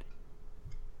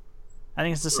 I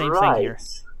think it's the same thing here.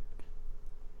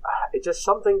 It just,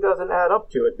 something doesn't add up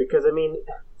to it, because, I mean,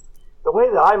 the way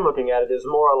that I'm looking at it is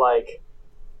more like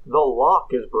the lock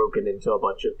is broken into a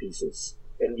bunch of pieces,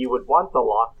 and you would want the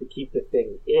lock to keep the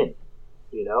thing in,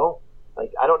 you know?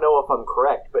 Like, I don't know if I'm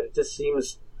correct, but it just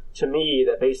seems to me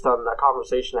that based on the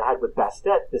conversation I had with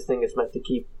Bastet, this thing is meant to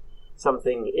keep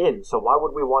something in, so why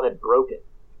would we want it broken?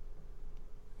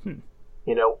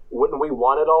 You know, wouldn't we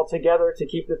want it all together to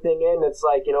keep the thing in? It's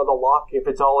like, you know, the lock, if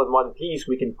it's all in one piece,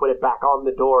 we can put it back on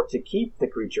the door to keep the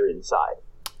creature inside,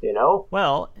 you know?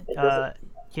 Well,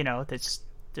 you know, there's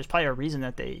probably a reason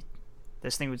that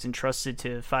this thing was entrusted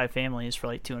to 5 families for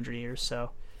like 200 years, so...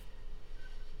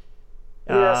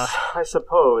 Yes, I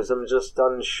suppose. I'm just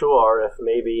unsure if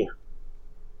maybe...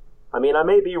 I mean, I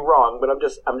may be wrong, but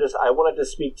I wanted to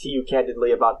speak to you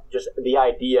candidly about just the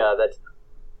idea that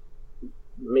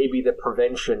maybe the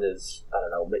prevention is, I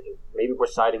don't know, maybe we're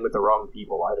siding with the wrong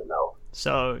people, I don't know.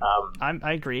 So,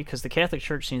 I agree, because the Catholic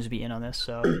Church seems to be in on this,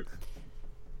 so...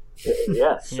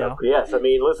 Yes, You know? yes, I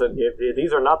mean, listen, if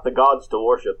these are not the gods to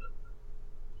worship.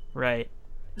 Right.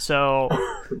 So,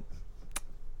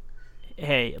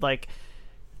 hey, like,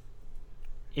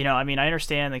 you know, I mean, I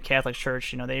understand the Catholic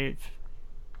Church, you know,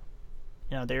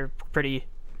 they're pretty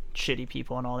shitty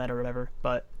people and all that or whatever,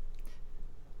 but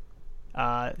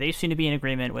they seem to be in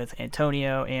agreement with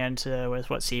Antonio and with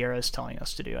what Sierra is telling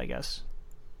us to do, I guess.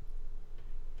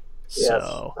 Yes,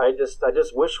 So, I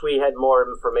just wish we had more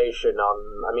information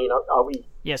on. I mean, are we?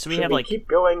 yeah, so we should have, we like, keep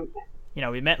going. you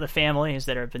know, we met the families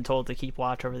that have been told to keep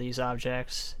watch over these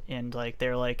objects, and, like,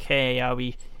 they're like, hey,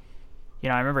 you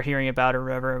know, I remember hearing about it or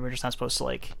whatever, we're just not supposed to,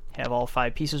 like, have all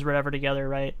 5 pieces or whatever together,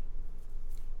 right?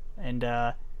 And,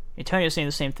 Antonio's saying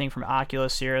the same thing from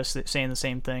Oculus, Sierra's saying the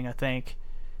same thing, I think,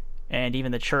 and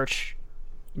even the church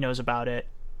knows about it,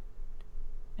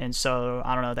 and so,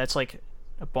 I don't know, that's, like,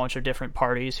 a bunch of different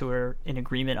parties who are in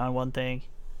agreement on one thing,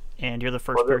 and you're the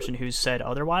first person who's said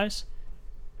otherwise?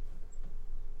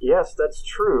 Yes, that's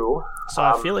true. So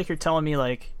I feel like you're telling me,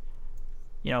 like,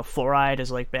 you know, fluoride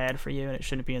is, like, bad for you and it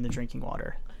shouldn't be in the drinking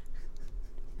water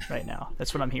right now.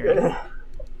 That's what I'm hearing.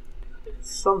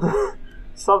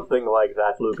 Something like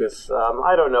that, Lucas.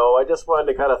 I don't know. I just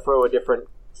wanted to kind of throw a different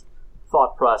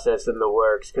thought process in the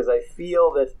works, because I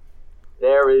feel that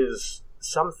there is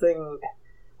something...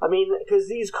 I mean, because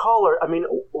these callers... I mean,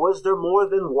 was there more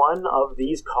than one of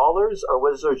these callers, or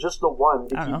was there just the one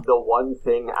to keep the one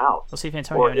thing out? Let's see if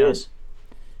Antonio knows.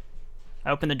 I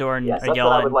open the door and I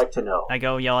yell what at I would like to know. I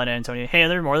go yell at Antonio, hey, are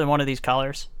there more than one of these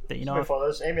callers that you know of?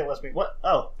 This Amy lets me... What?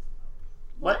 Oh.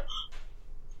 What?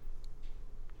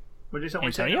 What did you say,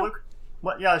 Antonio? Luke?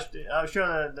 What? Yeah, I was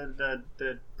showing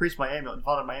the priest my amulet, the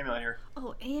father my amulet here.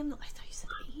 Oh, amulet. I thought you said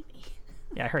Amy.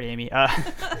 Yeah, I heard Amy.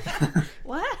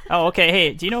 What? Oh, okay.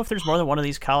 Hey, do you know if there's more than one of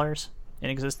these collars in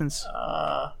existence?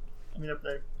 I mean,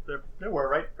 there were,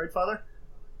 right, Father?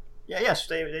 Yeah, yes.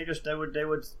 They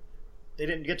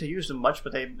didn't get to use them much,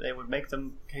 but they would make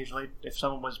them occasionally if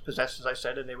someone was possessed, as I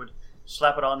said, and they would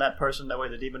slap it on that person. That way,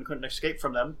 the demon couldn't escape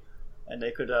from them, and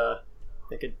they could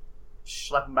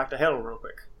slap them back to hell real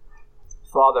quick.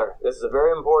 Father, this is a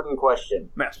very important question.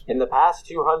 Yes. In the past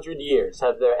 200 years,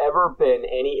 have there ever been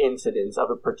any incidents of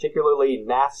a particularly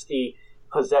nasty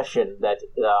possession that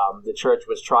the church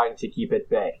was trying to keep at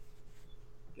bay?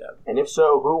 Yeah. And if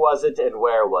so, who was it and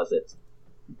where was it?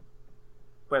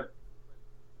 Well,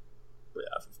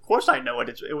 of course I know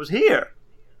it. It was here.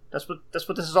 That's what this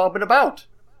has all been about,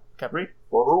 Khepri.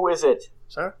 Well, who is it?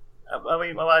 Sir?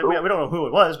 We don't know who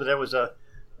it was, but there was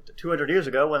 200 years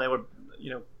ago when they were,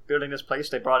 building this place.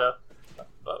 They brought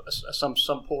some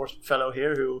poor fellow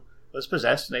here who was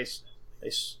possessed, and they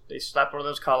slapped one of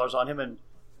those collars on him and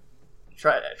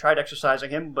tried exorcising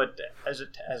him. But as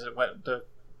it went, the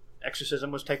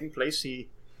exorcism was taking place. He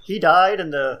died,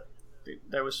 and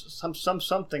there was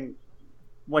something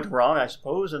went wrong, I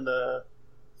suppose, and the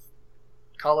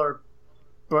collar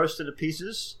burst into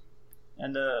pieces.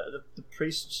 And the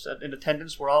priests in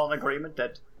attendance were all in agreement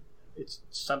that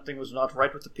something was not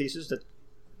right with the pieces, that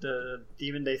the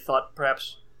demon they thought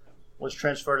perhaps was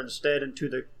transferred instead into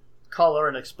the collar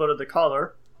and exploded the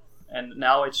collar, and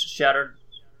now its shattered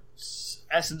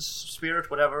essence, spirit,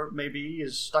 whatever it may be,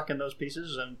 is stuck in those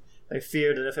pieces, and they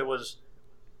feared that if it was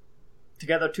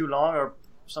together too long or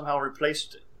somehow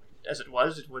replaced as it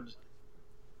would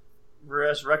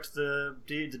resurrect the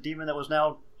demon that was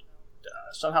now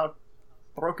somehow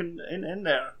broken in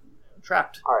there,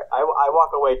 trapped. All right, I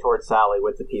walk away towards Sally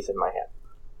with the piece in my hand.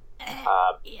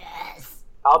 Yes.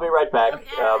 I'll be right back,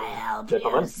 How can I help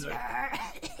gentlemen. you, sir?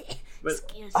 But-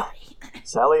 Excuse me.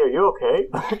 Sally, are you okay?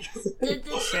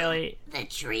 Sally. The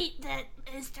treat that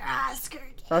Mr. Oscar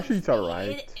gave Oh, she's me,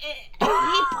 alright.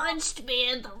 he punched me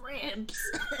in the ribs.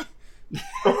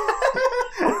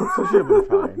 So she'll be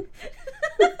fine.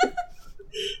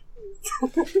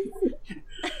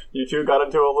 You two got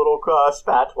into a little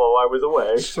spat while I was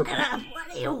away. Shut up, what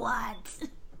do you want?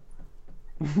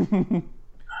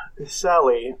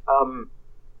 Sally,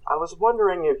 I was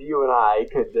wondering if you and I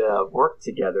could work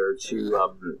together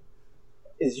to,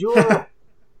 is your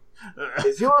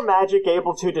magic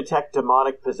able to detect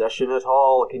demonic possession at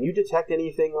all? Can you detect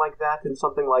anything like that in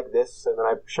something like this? And then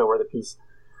I show her the piece.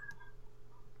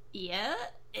 Yeah,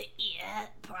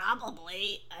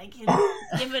 probably. I can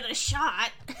give it a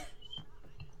shot.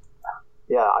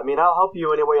 Yeah, I mean, I'll help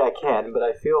you any way I can, but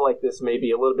I feel like this may be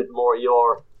a little bit more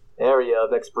your area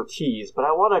of expertise. But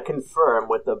I want to confirm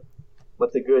what the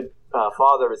good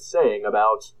father is saying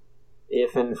about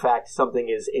if, in fact, something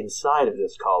is inside of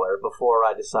this collar before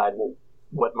I decide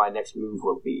what my next move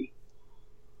will be.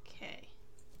 Okay.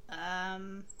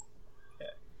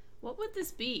 What would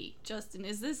this be, Justin?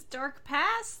 Is this Dark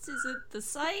Past? Is it the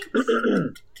site?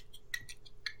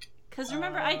 Because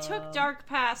remember, I took Dark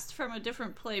Past from a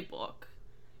different playbook.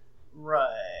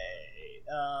 Right.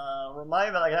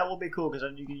 Remind me, that will be cool, because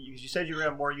you said you were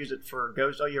going to more use it for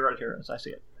ghosts. Oh, you're right here, as I see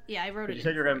it. Yeah, I wrote it. You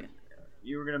said you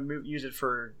were going to use it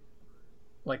for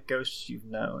ghosts you've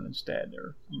known instead,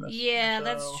 or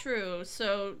that's true.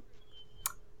 So,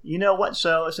 you know what?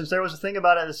 So since there was a thing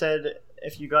about it that said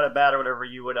if you got it bad or whatever,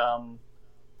 it would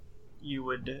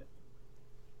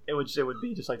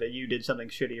be just like that you did something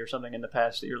shitty or something in the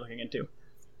past that you're looking into.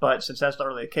 But since that's not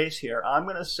really the case here, I'm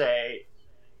going to say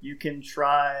you can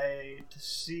try to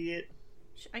see it.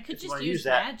 I could just use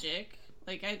magic.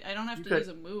 Like, I don't have to use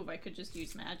a move. I could just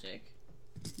use magic.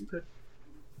 You could.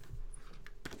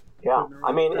 Yeah,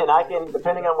 I mean, and I can,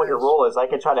 depending on what your role is, I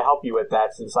can try to help you with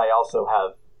that, since I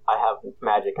have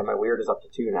magic, and my weird is up to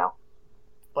 2 now.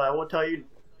 But I will tell you,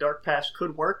 Dark Past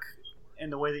could work in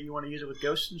the way that you want to use it with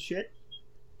ghosts and shit.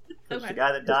 Because the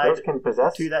guy that died to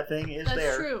that thing is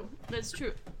there. That's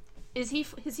true. Has he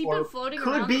Or been floating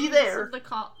could around be the there. Of the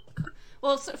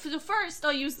well, so for the first,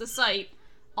 I'll use the sight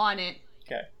on it.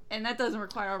 Okay. And that doesn't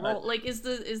require a roll. Like, is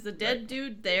the dead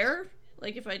dude there?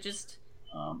 Like, if I just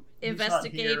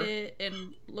investigate it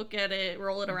and look at it,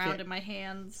 roll it around in my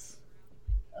hands.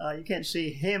 You can't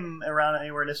see him around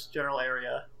anywhere in this general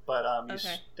area, but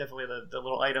definitely the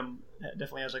little item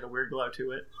definitely has like a weird glow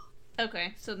to it.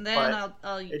 Okay, so then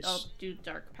I'll do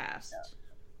Dark Past.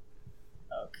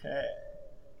 Yeah. Okay.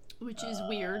 Which is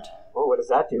weird. Oh, what does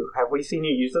that do? Have we seen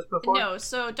you use this before? No,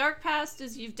 so Dark Past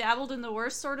is you've dabbled in the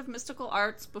worst sort of mystical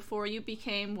arts before you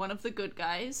became one of the good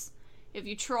guys. If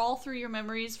you trawl through your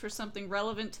memories for something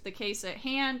relevant to the case at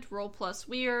hand, roll plus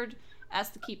weird,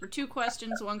 ask the keeper 2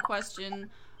 questions, 1 question.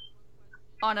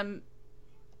 On a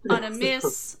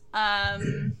miss,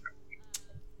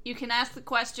 you can ask the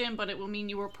question, but it will mean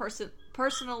you were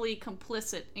personally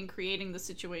complicit in creating the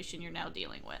situation you're now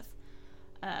dealing with.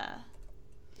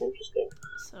 Interesting.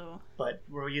 So, but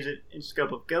we'll use it in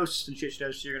scope of ghosts and shit.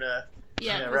 So you're gonna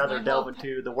Yeah, 'cause rather my delve whole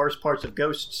into the worst parts of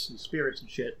ghosts and spirits and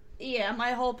shit. Yeah,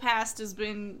 my whole past has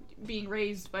been being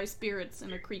raised by spirits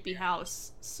in a creepy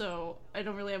house, so I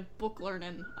don't really have book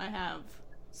learning. I have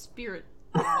spirit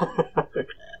learning.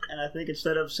 And I think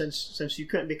instead of, since you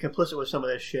couldn't be complicit with some of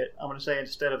this shit, I'm going to say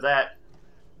instead of that,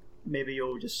 maybe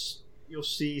you'll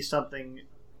see something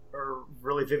or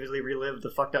really vividly relive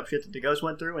the fucked up shit that the ghost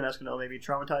went through, and that's going to maybe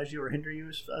traumatize you or hinder you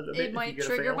a bit. It might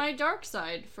trigger my dark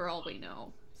side, for all we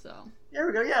know. So there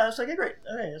we go. Yeah, that's okay, great.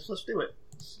 Okay, let's do it.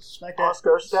 Smack that.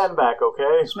 Oscar, stand back,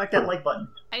 okay? Smack that like button.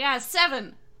 I got a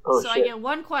 7. Oh, so shit. I get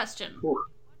one question. Ooh.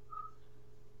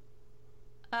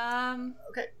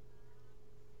 Okay.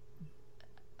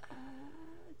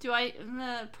 Do I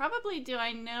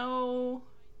know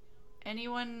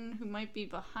anyone who might be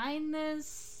behind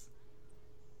this?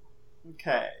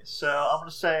 Okay, so I'm gonna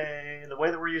say the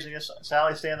way that we're using this,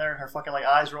 Sally's standing there, her fucking like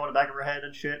eyes roll in the back of her head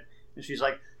and shit, and she's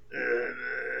like,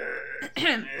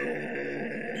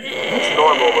 That's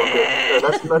normal,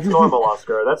 Lucas. That's normal,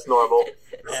 Oscar. That's normal.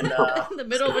 and In the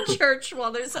middle of a church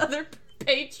while there's other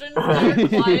patrons there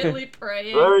quietly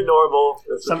praying. Very normal.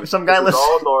 some guy lifts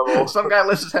all normal. some guy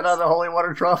lifts his head out of the holy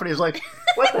water trough and he's like,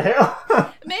 "What the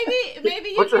hell?" Maybe you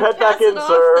Put your can head back pass it in, off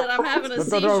sir. that I'm having a Don't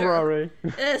seizure. worry.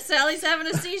 Sally's having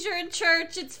a seizure in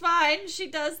church. It's fine. She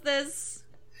does this.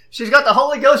 She's got the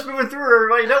Holy Ghost moving through her.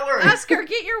 Everybody, don't worry. Oscar,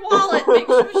 get your wallet. Make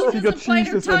sure she got doesn't bite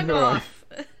her Jesus in tongue her. off.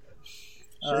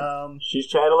 She's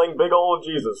channeling big old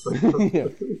Jesus. Yeah.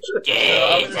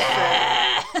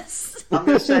 Jesus. I'm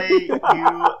gonna say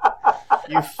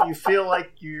you feel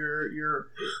like you're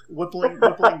whippling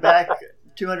back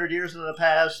 200 years into the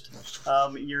past.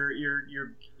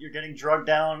 You're getting drugged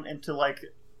down into like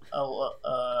a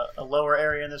lower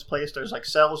area in this place. There's like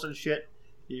cells and shit.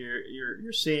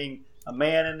 You're seeing a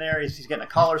man in there. He's getting a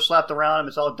collar slapped around him.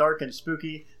 It's all dark and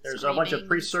spooky. There's a bunch of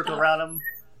priests circling around him.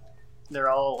 They're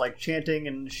all like chanting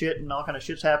and shit, and all kind of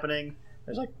shit's happening.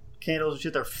 There's like candles and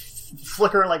shit. They're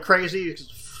flickering like crazy.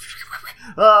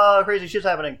 Crazy shit's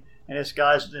happening. And this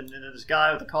guy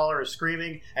with the collar is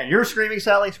screaming, and you're screaming,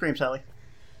 Sally. Scream, Sally.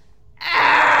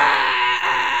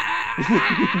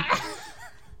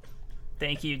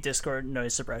 Thank you, Discord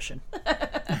noise suppression.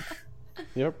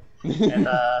 Yep. And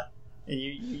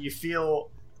you feel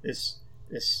this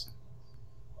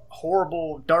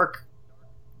horrible, dark,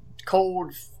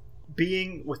 cold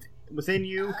being within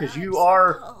you, because you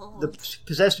are the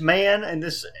possessed man in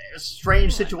this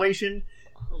strange situation.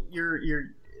 You're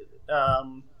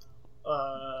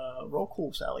roll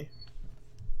cool, Sally.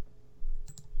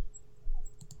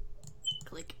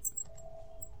 Click.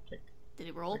 Click. Did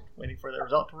it roll? Waiting for the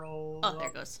result to roll. Oh, there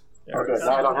it goes. There Okay, it goes.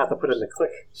 now I don't have to put in the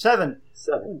click. 7.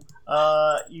 7.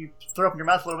 You throw up in your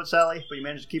mouth a little bit, Sally, but you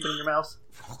manage to keep it in your mouth.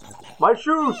 My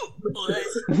shoes!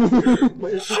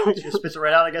 She just spits it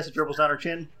right out. I guess it dribbles down her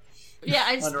chin. Yeah,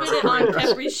 I Under spit a it on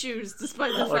dress. Khepri's shoes,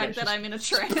 despite the Okay, fact that I'm in a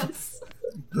trance.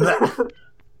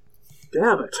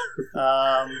 Damn it.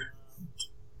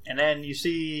 And then you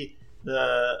see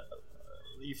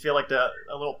you feel like a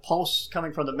little pulse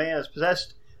coming from the man that's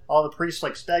possessed. All the priests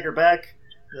like stagger back.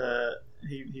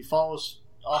 He falls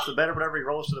off the bed or whatever. He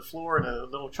rolls to the floor, and the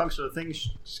little chunks of the things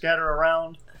scatter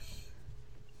around.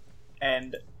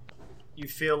 And you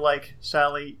feel like,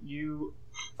 Sally, you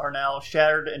are now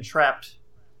shattered and trapped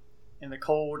in the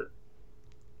cold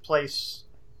place,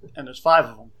 and there's 5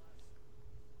 of them.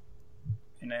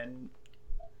 And then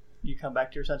you come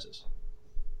back to your senses.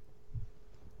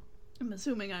 I'm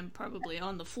assuming I'm probably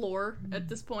on the floor at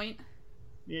this point.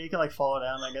 Yeah, you can like fall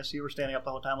down. I guess you were standing up the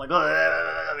whole time, like,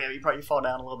 yeah, you probably fall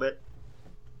down a little bit.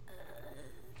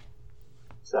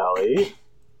 Sally?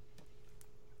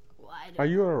 Are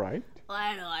you alright?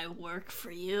 Why do I work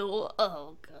for you?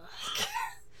 Oh,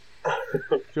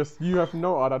 God. Just, you have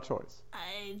no other choice.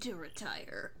 I need to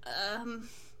retire.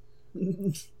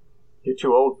 You're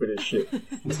too old for this shit.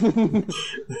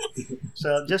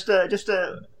 So just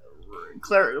to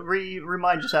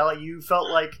remind you, Sally, you felt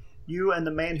like you and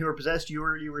the man who were possessed, you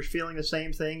were feeling the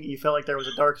same thing. You felt like there was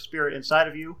a dark spirit inside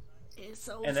of you. It's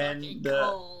so And then fucking the-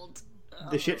 cold.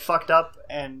 The shit fucked up,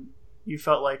 and you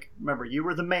felt like, remember, you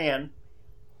were the man.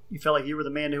 You felt like you were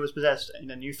the man who was possessed, and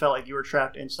then you felt like you were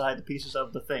trapped inside the pieces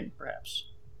of the thing, perhaps.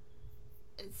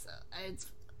 It's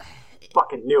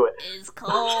Fucking knew it. It's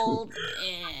cold,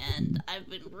 and I've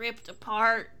been ripped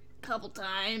apart a couple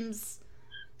times.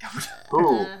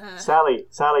 Who? Sally,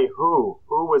 who?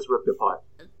 Who was ripped apart?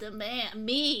 The man,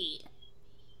 me.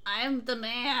 I'm the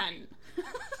man.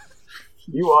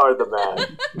 You are the man.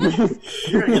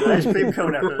 You're gonna get an ice cream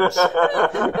cone after this. I'm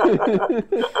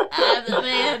the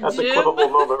man, That's a Jim. quotable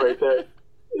moment right there.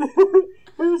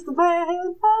 Who's the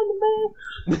man? I'm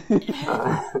the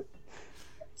man.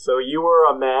 So you were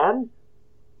a man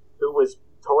who was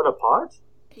Torn apart?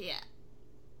 Yeah.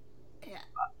 Yeah.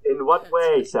 In what That's way,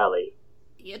 right. Sally?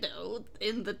 You know,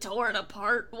 in the torn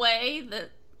apart way that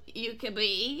you can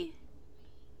be.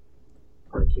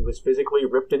 Like he was physically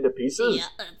ripped into pieces? Yeah,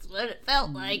 that's what it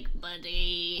felt like,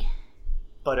 buddy.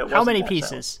 But it How wasn't many that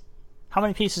pieces? How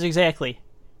many pieces exactly?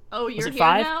 Oh, you're it here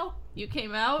 5? now? You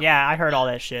came out? Yeah, I heard all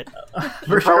that shit. I'm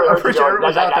pretty sure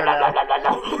everyone's out there now.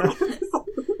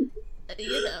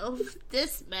 You know,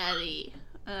 this many.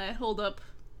 I hold up.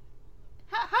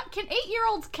 How can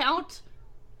 8-year-olds count?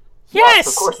 Yes!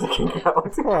 Of course they can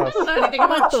count. I don't know anything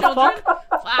about the children.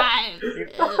 5.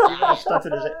 How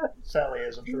stunted as Sally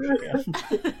is, I'm sure she can. 5.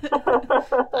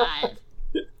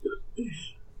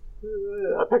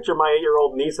 I picture my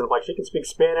 8-year-old niece and I'm like, she can speak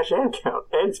Spanish and count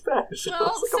and Spanish.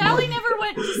 Well, Sally never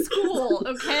went to school,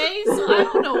 okay? So I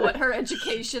don't know what her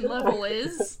education level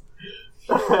is.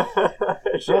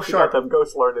 She got them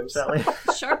ghost learning. Sally.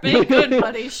 Sharp ain't good,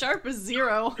 buddy. Sharp is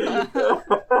 0. Did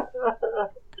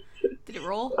it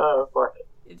roll? Oh, fuck.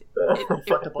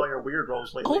 Fucked up all your weird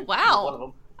rolls lately. Oh, wow. One of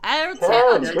them. I don't 10,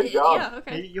 know. good job. Yeah,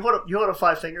 okay. You hold up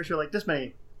 5 fingers. You're like this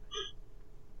many.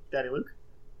 Daddy Luke.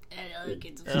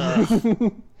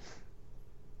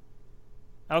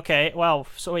 Okay, well,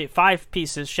 so wait, 5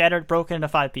 pieces, shattered, broken into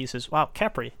 5 pieces. Wow,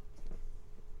 Khepri.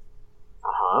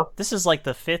 Uh-huh. This is like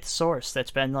the 5th source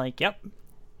that's been like, yep,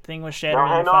 thing was shattered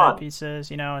Now, into hang 5 on.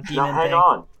 pieces, you know, a Now, demon hang thing.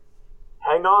 on.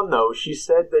 Hang on, though. She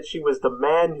said that she was the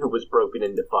man who was broken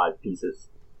into 5 pieces.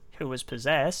 Who was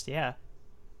possessed, yeah.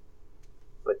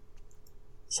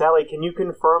 Sally, can you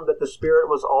confirm that the spirit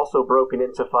was also broken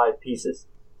into 5 pieces?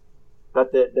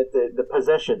 That the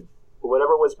possession,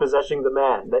 whatever was possessing the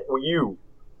man, that were you,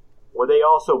 were they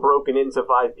also broken into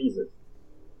 5 pieces?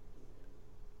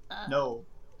 No.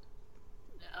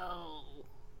 No.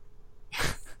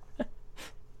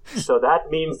 So that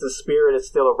means the spirit is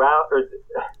still around, or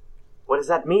what does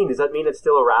that mean? Does that mean it's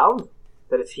still around?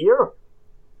 That it's here?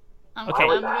 Okay,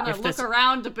 I'm gonna if look this-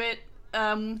 around a bit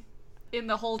in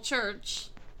the whole church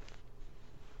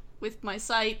with my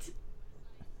sight.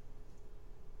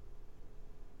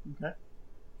 Okay.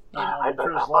 I'm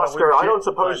sure there's a lot of Oscar, weird I don't shit,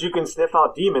 suppose but- you can sniff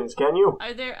out demons, can you?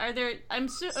 Are there I'm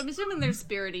assuming they're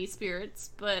spirity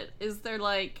spirits, but is there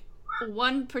like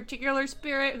one particular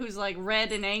spirit who's like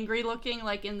red and angry looking,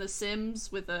 like in The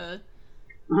Sims with a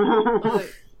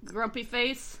grumpy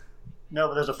face? No,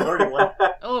 but there's a flirty one.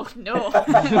 Oh no,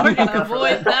 we're gonna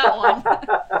avoid that one.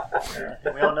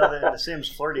 We all know that in The Sims,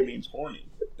 flirty means horny.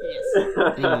 Yes,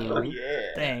 thank you. Oh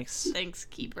yeah. Thanks. Thanks,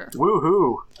 Keeper.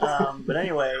 Woohoo! But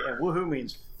anyway, and woohoo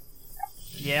means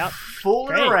Yep,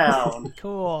 fooling Great. around.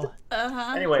 cool.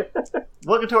 Uh-huh. Anyway,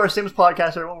 welcome to our Sims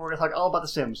podcast, everyone. We're going to talk all about The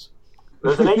Sims.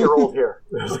 There's an 8-year-old here.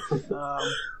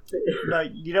 No,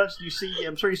 you don't. You see,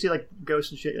 I'm sure you see like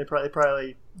ghosts and shit. They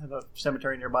probably have a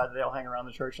cemetery nearby that they all hang around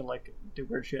the church and like do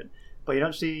weird shit. But you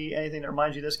don't see anything that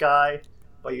reminds you of this guy.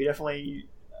 But you definitely,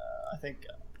 I think,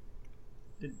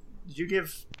 did you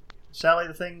give Sally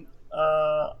the thing,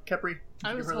 Khepri? Did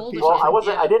I you was give her the holding piece? Well, it. I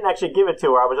wasn't. Yeah. I didn't actually give it to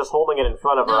her. I was just holding it in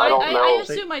front of her. No, I don't I know.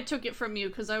 assume I took it from you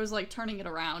because I was like turning it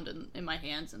around in my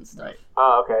hands and stuff. Right.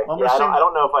 Oh, okay. I'm Yeah, assuming- I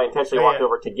don't know if I intentionally Yeah, walked yeah.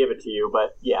 over to give it to you,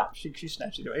 but yeah. She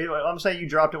snatched it. Anyway, I'm saying you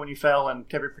dropped it when you fell, and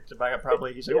Khepri picked it back up.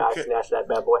 Probably he's like, Yeah, "Oh I shit!" snatched that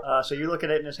bad boy. So you look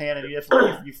at it in his hand, and you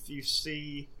definitely you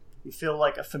see, you feel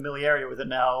like a familiarity with it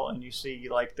now, and you see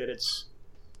like that it's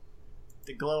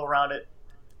the glow around it.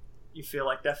 You feel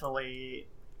like definitely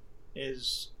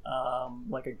is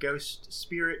like a ghost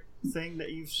spirit thing that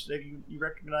you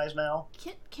recognize now.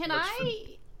 Can That's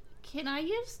I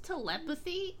use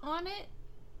telepathy on it?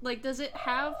 Like, does it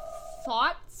have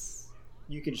thoughts?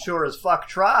 You can sure as fuck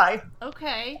try.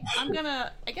 Okay, I'm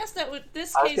gonna. I guess that would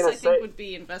this I was case gonna I think say- would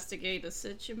be investigate a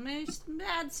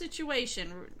bad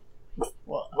situation.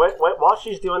 Well, While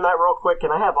she's doing that, real quick,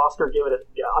 can I have Oscar give it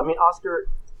a? I mean, Oscar,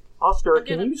 I'm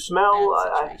can gonna you smell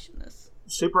bad situation this.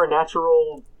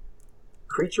 supernatural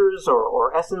creatures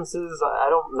or essences? I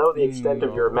don't know the extent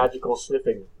of your No. magical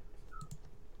sniffing.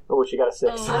 Oh, she got a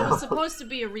 6. Oh, that was supposed to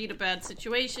be a read a bad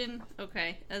situation.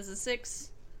 Okay, as a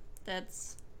 6,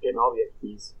 that's Getting all the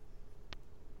XPs.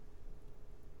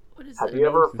 what is Have it? you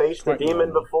ever This is faced a quite demon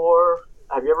normal. before?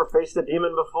 Have you ever faced a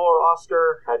demon before,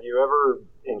 Oscar? Have you ever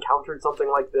encountered something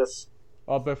like this?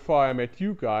 Before I met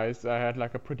you guys, I had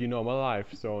like a pretty normal life,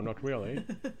 so not really.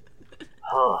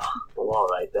 Huh. Well, all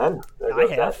right then. There I goes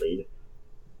have. that lead.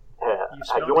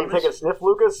 smell You want to take a demons? sniff,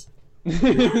 Lucas?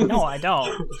 No, I don't.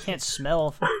 You can't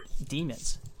smell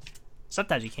demons.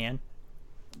 Sometimes you can.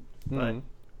 But Hmm.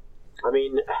 I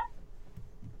mean,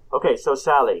 okay, so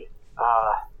Sally,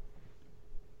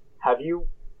 have you...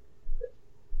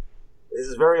 This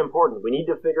is very important. We need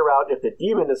to figure out if the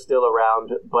demon is still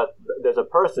around, but there's a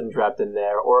person trapped in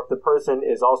there, or if the person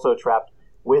is also trapped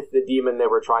with the demon they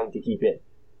were trying to keep in.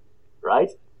 Right?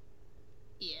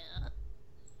 Yeah.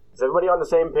 Is everybody on the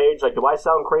same page? Like, do I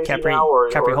sound crazy Khepri, now? Or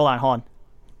hold on.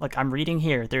 Look, I'm reading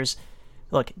here. There's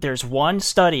one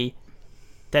study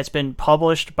that's been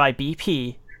published by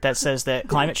BP that says that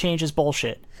climate change is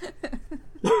bullshit.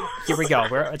 Here we go.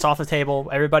 It's off the table.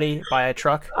 Everybody buy a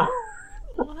truck.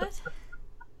 What?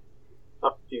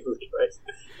 Oh, Jesus Christ.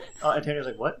 Antonio's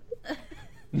like, what?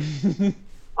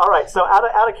 All right, so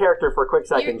out of character for a quick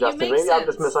second, You Justin. make Maybe I'm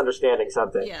just sense. misunderstanding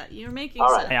something. Yeah, you're making All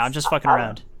right. sense. Yeah, I'm just fucking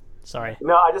around. Sorry.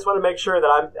 No, I just want to make sure that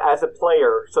I'm, as a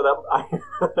player, so that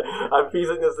I'm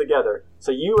piecing this together.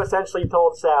 So you essentially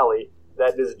told Sally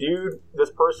that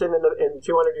this person in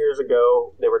 200 years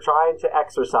ago, they were trying to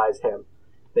exorcise him.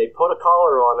 They put a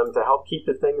collar on him to help keep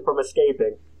the thing from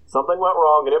escaping. Something went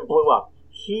wrong and it blew up.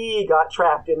 He got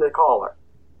trapped in the collar.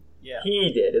 Yeah.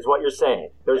 He did, is what you're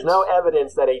saying. There's Yes. no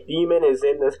evidence that a demon is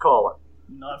in this collar.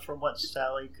 Not from what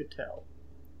Sally could tell.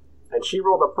 And she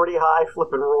rolled a pretty high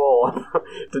flipping roll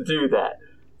to do that.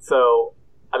 So,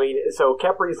 so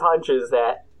Khepri's hunch is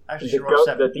that Actually, she rolled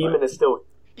 7. the demon is still...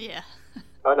 Yeah.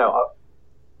 Oh, no.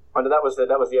 No, that was the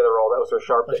other roll. That was her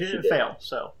sharp. But that she didn't did. fail,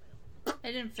 so.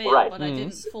 I didn't fail, Right. but I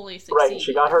didn't fully succeed. Right,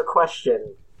 she got her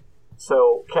question.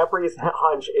 So Khepri's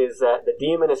hunch is that the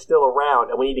demon is still around,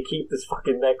 and we need to keep this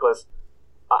fucking necklace.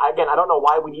 Again, I don't know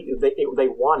why they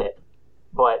want it,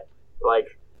 but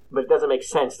it doesn't make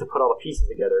sense to put all the pieces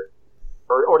together,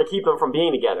 or to keep them from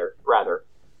being together, rather.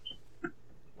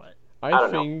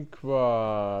 I think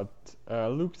what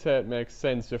Luke said makes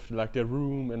sense with the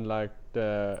room and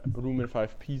the room in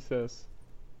 5 pieces.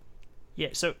 Yeah,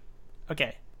 so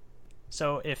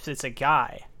if it's a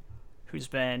guy who's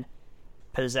been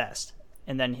possessed,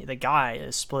 and then the guy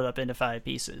is split up into 5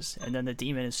 pieces, and then the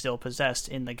demon is still possessed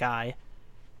in the guy,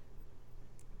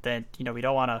 then, we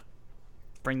don't want to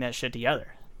bring that shit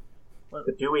together.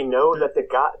 But do we know that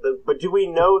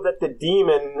the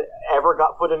demon ever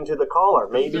got put into the collar?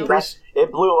 Maybe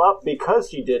it blew up because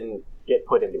he didn't get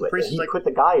put into it. He put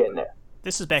the guy in there.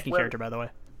 This is back in character, by the way.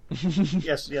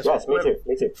 Yes, Yes, me too.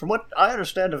 From what I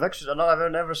understand of exorcism,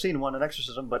 I've never seen one in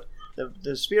exorcism, but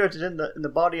the spirit is in the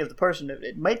body of the person.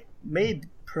 It may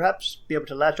perhaps be able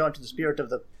to latch onto the spirit of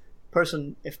the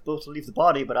person if both leave the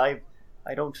body, but I've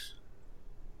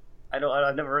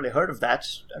never really heard of that.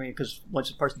 I mean, because once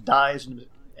a person dies in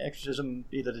exorcism,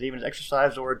 either the demon is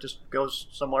exorcised or it just goes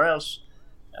somewhere else.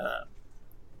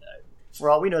 For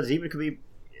all we know, the demon could be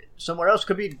somewhere else.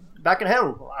 Could be back in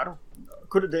hell.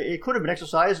 It could have been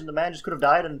exorcised, and the man just could have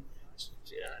died, and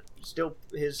still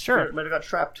his spirit might have got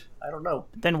trapped. I don't know.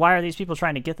 Then why are these people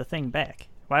trying to get the thing back?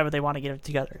 Why would they want to get it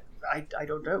together? I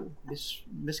don't know.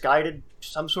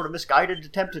 Some sort of misguided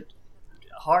attempt at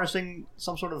harnessing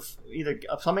some sort of either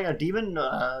summoning a demon.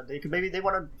 They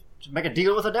want to make a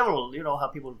deal with the devil. You know how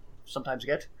people sometimes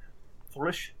get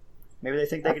foolish. Maybe they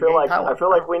think they can gain power. I feel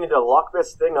like we need to lock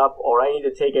this thing up, or I need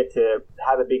to take it to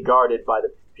have it be guarded by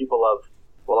the people of.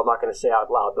 Well, I'm not going to say out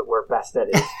loud, but where Bastet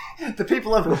is. The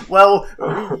people of my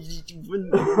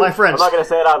friends. I'm not going to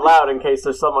say it out loud in case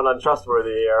there's someone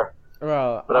untrustworthy here.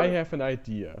 Well, I have an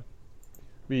idea.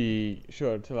 We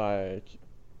should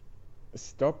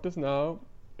stop this now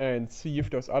and see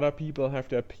if those other people have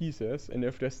their pieces, and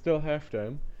if they still have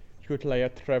them, you could lay a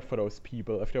trap for those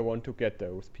people if they want to get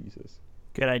those pieces.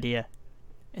 Good idea.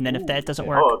 And then if that doesn't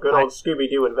work, a good old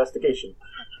Scooby-Doo investigation.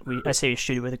 I say we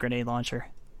shoot it with a grenade launcher.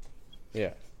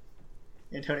 Yeah.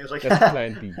 Antonio's like, that's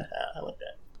plan B. I like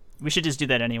that. We should just do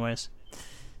that anyways.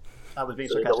 I was being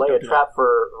So sarcastic. to lay a trap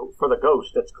for the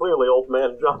ghost. That's clearly Old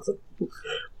Man Johnson.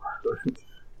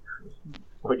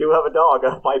 We do have a dog,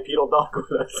 a bipedal dog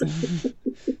with us.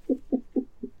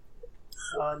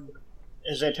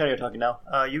 Is Antonio talking now?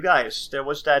 You guys, there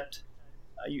was that...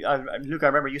 Luke, I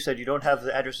remember you said you don't have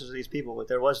the addresses of these people, but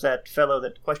there was that fellow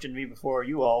that questioned me before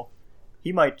you all.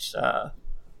 He might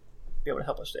be able to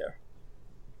help us there.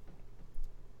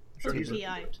 Who's the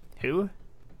PI? Who?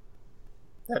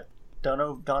 That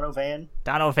Donovan Donovan?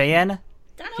 Donovan!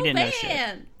 He didn't know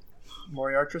shit.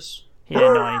 Moriartis. He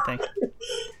didn't know anything.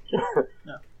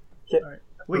 No. All right.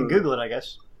 We can Google it, I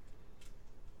guess.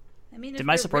 I mean, Did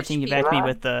my support team get back to me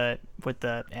with the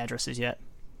addresses yet?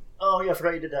 Oh yeah, I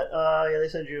forgot you did that. Yeah, they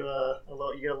send you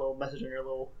you get a little message on your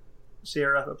little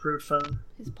Sierra approved phone.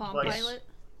 His Palm Device. Pilot.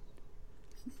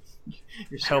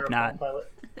 Your Hope Sierra not. Palm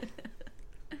Pilot.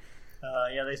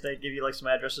 Yeah, they give you some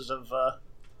addresses of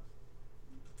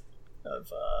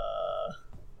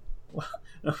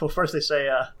well, first they say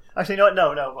actually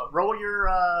no, roll your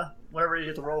whatever you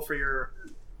have to roll for your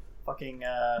fucking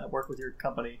work with your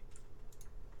company.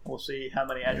 We'll see how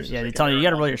many addresses. Yeah, they tell you got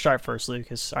to roll your sharp first,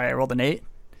 Lucas. All right, I rolled an 8.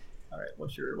 All right,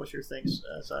 what's your things?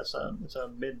 So it's a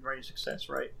mid-range success,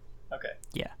 right? Okay.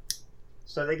 Yeah.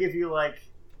 So they give you like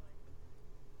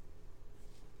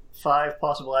 5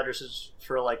 possible addresses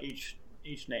for like each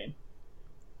name.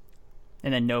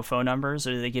 And then no phone numbers,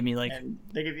 or do they give me like And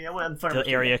they give you phone the numbers.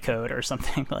 area code or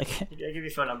something like? They give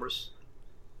you phone numbers.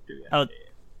 Oh,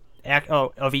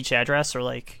 of each address, or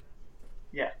like?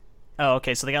 Yeah. Oh,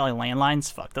 okay. So they got like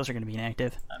landlines. Fuck, those are gonna be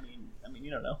inactive. I mean, you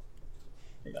don't know.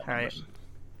 They got All right.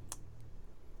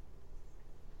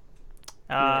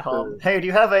 Hey, do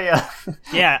you have a?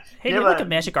 Yeah. Hey, do you have have like a- a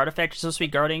magic artifact you're supposed to be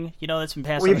guarding? You know that's been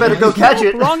passed. Well, you on. better go catch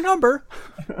it. Wrong number.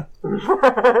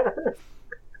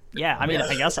 Yeah, I mean,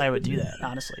 I guess I would do that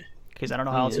honestly, because I don't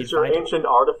know how else you'd Is your find it. ancient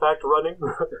artifact running?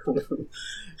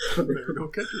 Better go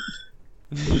catch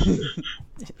it.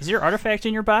 Is your artifact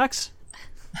in your box?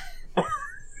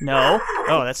 No.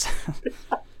 Oh, that's.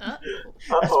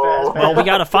 Uh-oh. Well, we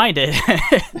gotta find it.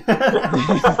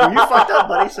 Well, you fucked up,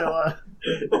 buddy. So,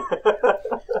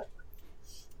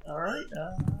 all right.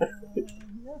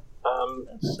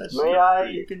 That's May I-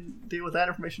 You can deal with that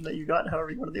information that you got, however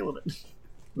you want to deal with it.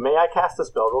 May I cast a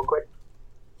spell real quick?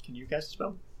 Can you cast a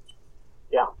spell?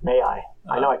 Yeah, may I?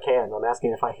 I know I can. I'm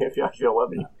asking if you'll let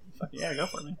me. Yeah, go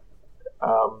for it, man.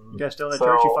 Um, You guys still in the so-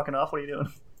 church? You fucking off? What are you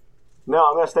doing? No,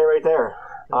 I'm gonna stay right there.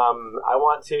 I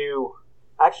want to.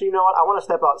 Actually, you know what? I want to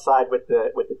step outside with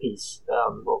the piece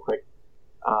real quick,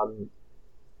 and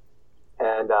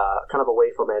kind of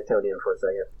away from Antonio for a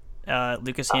second.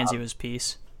 Lucas hands you his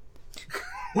piece.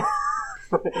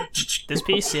 This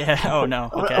piece? Yeah. Oh no.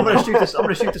 Okay. I'm gonna shoot this. I'm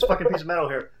gonna shoot this fucking piece of metal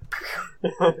here.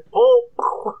 Pull.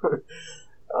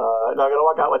 No, I'm gonna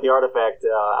walk out with the artifact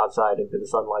outside into the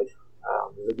sunlight.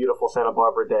 It's a beautiful Santa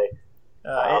Barbara day.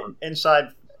 Inside,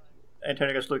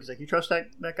 Antonio goes, Luke. He's like, you trust that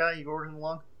guy? You ordered him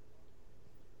along?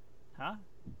 Huh?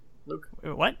 Luke?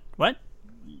 What? What?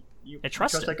 You I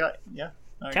trust that him. guy? Yeah.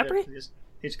 All right, Khepri? good.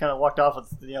 He just kind of walked off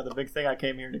with the big thing I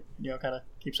came here to kind of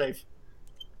keep safe.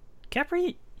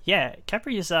 Khepri? Yeah,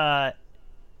 Khepri is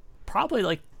probably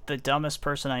like the dumbest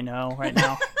person I know right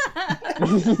now.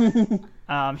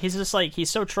 He's just like, he's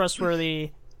so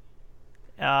trustworthy.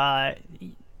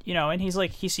 You know, and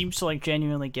he seems to like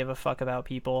genuinely give a fuck about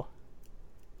people.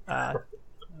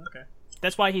 Okay.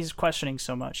 That's why he's questioning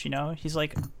so much, you know? He's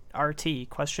like, RT,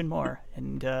 question more.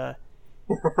 And, you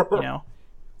know,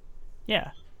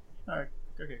 yeah. All right.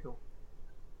 Okay, cool.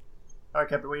 All right,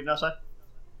 Khepri, what are you doing outside?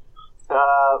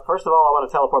 First of all, I want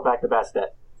to teleport back to Bastet.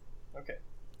 Okay.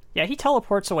 Yeah, he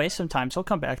teleports away sometimes. He'll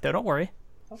come back, though. Don't worry.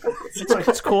 Okay.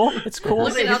 It's cool. It's cool.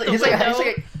 Looking out the he's window,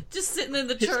 like just sitting in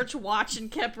the church watching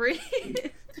Khepri.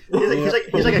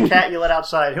 he's like a cat you let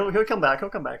outside. He'll come back. He'll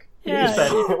come back. Yeah. He's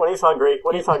fed. When he's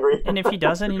hungry. And if he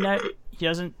doesn't,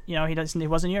 he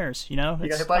wasn't yours, you know? He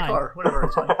got It's hit by a fine. car. Whatever.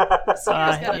 It's fine. He's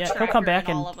got a yeah, he'll tracker come back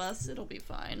in and- all of us. It'll be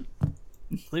fine.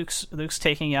 Luke's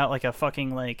taking out like a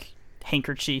fucking like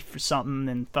handkerchief or something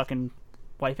and fucking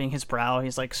wiping his brow.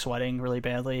 He's like sweating really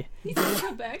badly. He's gonna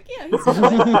come back. Yeah, he's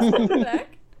gonna come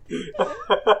back.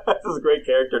 This is great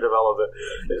character development.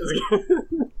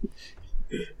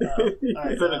 all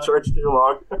right, He's in a church too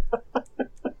long.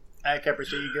 All right, Khepri,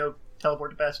 so you go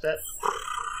teleport to Bastet?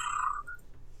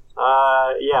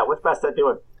 Yeah, what's Bastet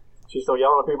doing? She's still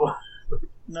yelling at people?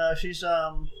 No, she's at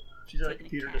a Taking a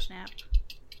computer cat just nap.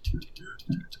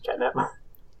 Catnap.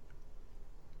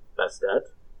 Bastet.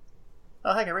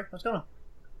 Oh, hi, Khepri. What's going on?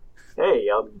 Hey,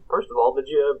 first of all, did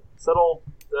you settle,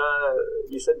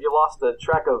 you said you lost the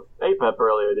track of APEP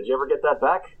earlier. Did you ever get that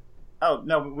back? Oh,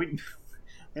 no, we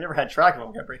never had track of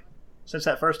him, Khepri. Since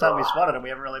that first time we spotted him, we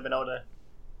haven't really been able to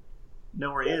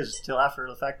know where he is till after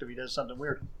the fact if he does something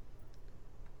weird.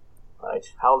 Right.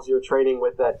 How's your training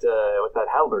with that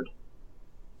halberd?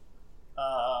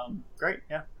 Great,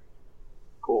 yeah.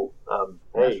 Cool.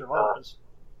 Hey, Master of all weapons.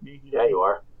 yeah, you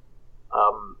are.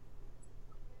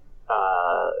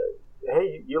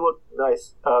 Hey, you look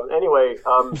nice. Anyway,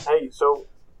 hey, so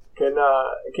can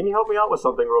you help me out with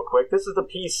something real quick? This is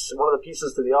one of the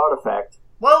pieces to the artifact.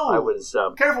 Whoa! I was,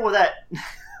 Careful with that.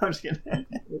 I'm just kidding.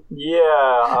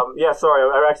 yeah, sorry,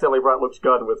 I accidentally brought Luke's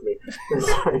gun with me.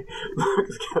 Sorry.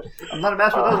 I'm not a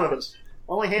master of those weapons.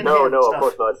 Only hand to No, hand of stuff.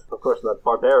 course not. Of course not.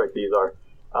 Barbaric these are.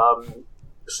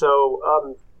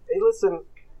 Hey, listen.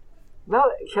 Now,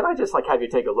 can I just have you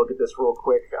take a look at this real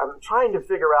quick? I'm trying to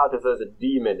figure out if there's a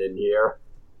demon in here,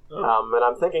 and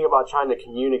I'm thinking about trying to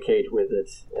communicate with it.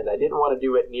 And I didn't want to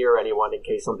do it near anyone in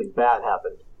case something bad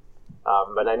happened.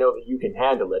 But I know that you can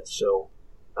handle it, so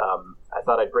I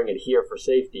thought I'd bring it here for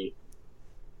safety.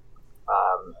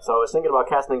 So I was thinking about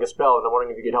casting a spell, and I'm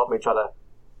wondering if you could help me try to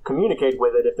communicate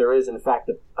with it if there is, in fact,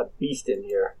 a beast in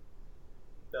here.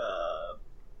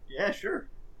 Yeah, sure.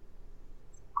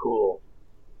 Cool.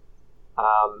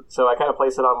 So I kind of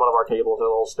place it on one of our tables, our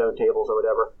little stone tables or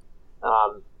whatever.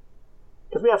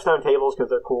 Because we have stone tables because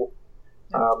they're cool.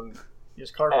 You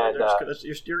just carve and, it.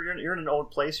 You're in an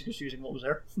old place. You're just using what was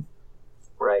there.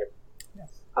 Right. Yeah.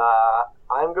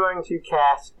 I'm going to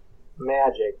cast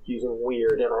magic using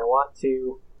weird, and I want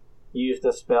to use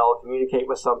the spell communicate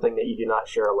with something that you do not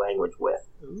share a language with.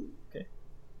 Ooh, okay.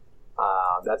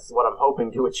 That's what I'm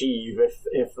hoping to achieve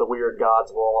if the weird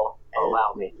gods will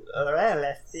allow me. Alright,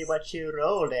 let's see what you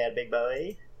roll there, big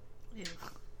boy. Ew.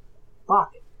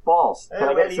 Fuck. Balls. Can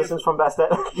I well, get assistance from Bastet?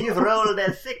 You've rolled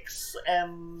a 6.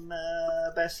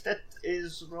 Bastet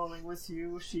is rolling with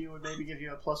you. She would maybe give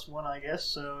you a +1, I guess,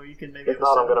 so you can maybe If have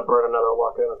not, a I'm 7. going to burn another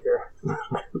luck. I don't care.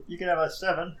 You can have a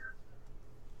 7.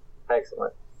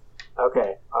 Excellent.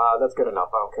 Okay, that's good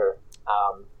enough. I don't care.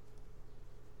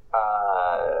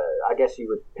 I guess you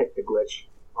would pick the glitch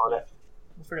on it.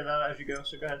 We'll figure that out as you go,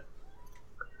 so go ahead.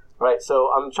 Right, so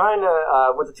I'm trying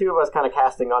to, with the two of us kind of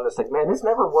casting on this, like, man, this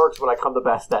never works when I come to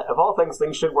Bastet. Of all things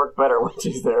should work better when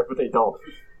she's there, but they don't.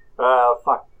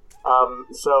 Fuck.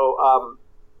 So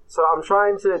I'm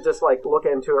trying to just, like, look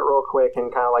into it real quick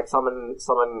and kind of, like, summon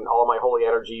all of my holy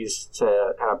energies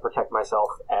to kind of protect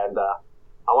myself, and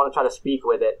I want to try to speak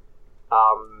with it,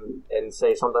 and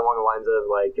say something along the lines of,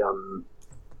 like,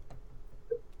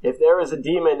 if there is a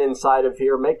demon inside of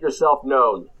here, make yourself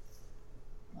known.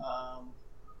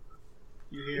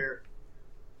 You hear,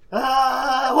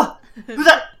 what? Who's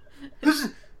that?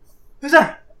 Who's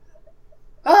there?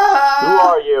 Who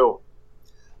are you?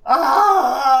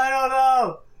 I don't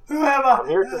know. Who am I? I'm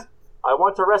here I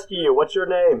want to rescue you. What's your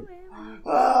name?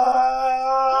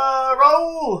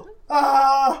 Raoul.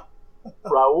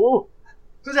 Raoul?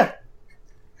 Who's there?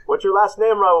 What's your last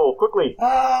name, Raoul? Quickly.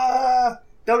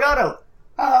 Delgado.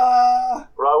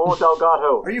 Raoul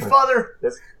Delgado. Are you father?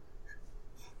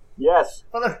 Yes.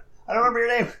 Father, I don't remember your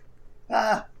name.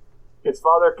 It's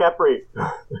Father Khepri.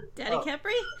 Daddy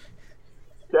Khepri?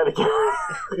 Daddy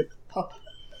Khepri.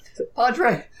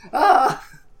 Padre.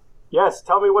 Yes,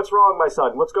 tell me what's wrong, my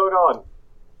son. What's going on?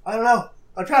 I don't know.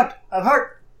 I'm trapped. I'm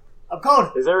hurt. I'm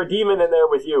cold. Is there a demon in there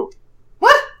with you?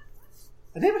 What?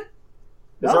 A demon?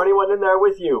 Is there anyone in there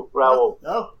with you, Raoul?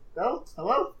 No.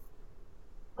 Hello?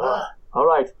 All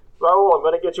right. Raoul, I'm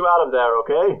going to get you out of there,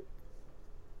 okay?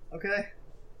 Okay.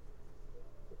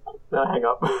 Now hang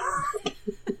up.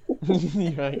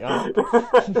 You hang up.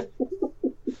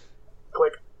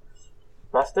 Click.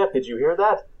 Bastet, did you hear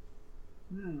that?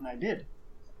 I did.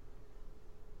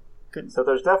 Couldn't. So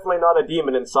there's definitely not a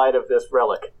demon inside of this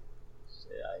relic.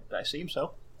 I seem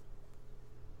so.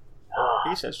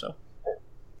 He says so.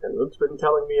 And Luke's been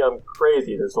telling me I'm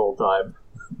crazy this whole time.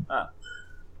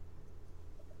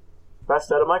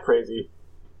 Bastet, am I crazy?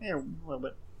 Yeah, a little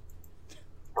bit.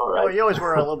 All right. You always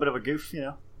were a little bit of a goof, you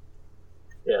know.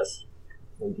 Yes,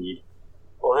 indeed.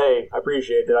 Well, hey, I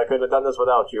appreciate it. I couldn't have done this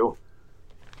without you.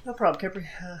 No problem, Khepri.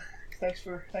 Thanks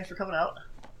for coming out.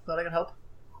 Glad I can help.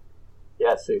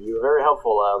 Yes, you were very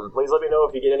helpful. Please let me know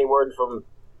if you get any word from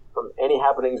any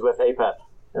happenings with APEP,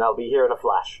 and I'll be here in a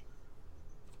flash.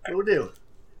 Will do.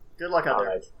 Good luck out All there.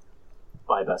 right.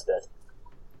 Bye, Bastet.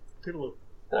 Toodaloo.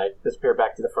 And I disappear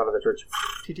back to the front of the church.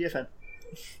 TTFN.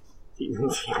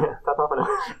 Stop popping.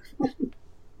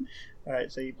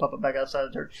 Alright, so you pop it back outside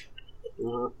the church.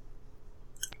 Mm-hmm.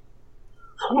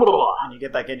 And you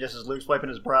get back in just as Luke's wiping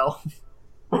his brow.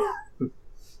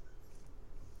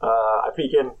 I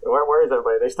peek in. Where is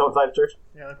everybody? Are they still inside the church?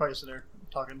 Yeah, they're probably sitting there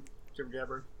talking, jibber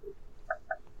jabber.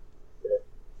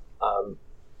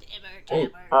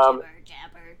 Jabber.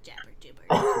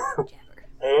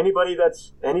 Hey, anybody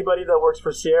that works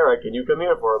for Sierra, can you come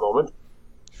here for a moment?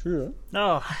 Sure.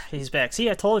 No, he's back. See,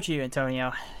 I told you,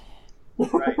 Antonio.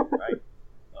 Right.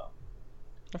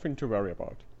 Nothing to worry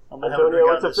about.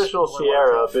 Antonio, it's official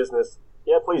Sierra business.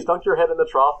 Yeah, please dunk your head in the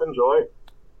trough. Enjoy.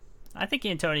 I think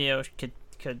Antonio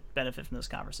could benefit from this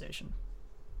conversation.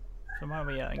 So why don't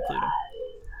we include him?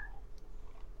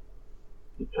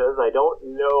 Because I don't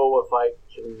know if I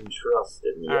can trust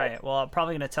him yet. Alright, well, I'm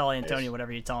probably going to tell Antonio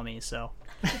whatever you tell me, so...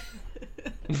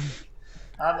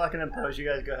 I'm not going to impose. You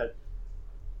guys go ahead.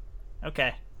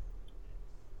 Okay.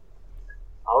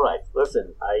 Alright,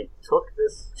 listen, I took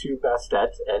this to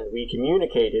Bastet, and we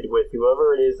communicated with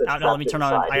whoever it is that's No, let me turn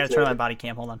on... inside. I gotta turn on my body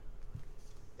cam, hold on.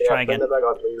 Yeah, Try again. Turn that back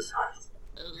on, please.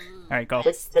 Alright, go.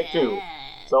 Take two.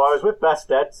 So I was with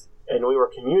Bastet, and we were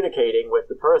communicating with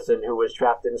the person who was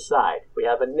trapped inside. We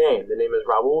have a name. The name is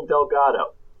Raoul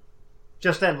Delgado.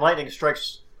 Just then, lightning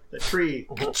strikes the tree.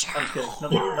 I'm just kidding.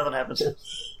 Nothing happens.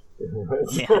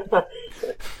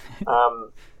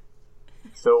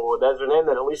 So that's a name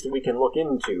that at least we can look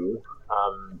into,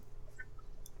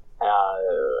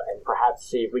 and perhaps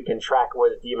see if we can track where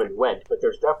the demon went. But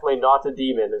there's definitely not a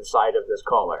demon inside of this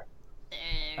collar.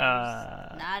 There's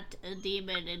not a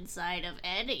demon inside of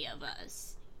any of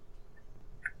us.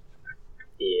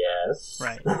 Yes.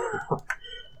 Right.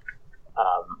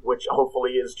 Which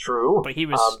hopefully is true. But he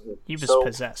was so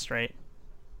possessed, right?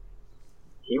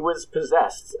 He was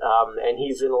possessed, and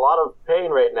he's in a lot of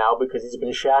pain right now because he's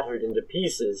been shattered into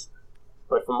pieces.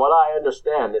 But from what I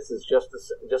understand, this is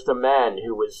just a man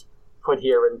who was put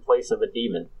here in place of a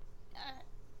demon.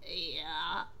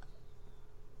 Yeah.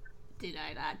 Did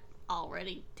I not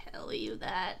already tell you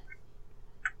that?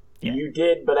 Yeah. You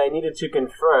did, but I needed to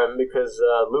confirm because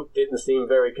Luke didn't seem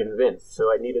very convinced,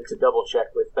 so I needed to double check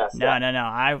with Beth. No.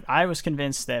 I was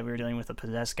convinced that we were dealing with a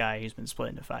possessed guy who's been split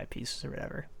into 5 pieces or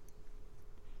whatever.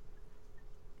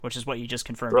 Which is what you just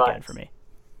confirmed again for me.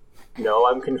 No,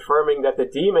 I'm confirming that the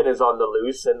demon is on the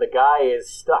loose and the guy is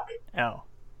stuck. Oh.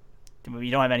 You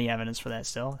don't have any evidence for that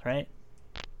still, right?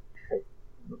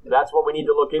 That's what we need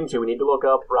to look into. We need to look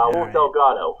up Raul Alright.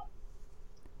 Delgado.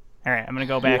 Alright, I'm going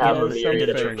to go back Have into the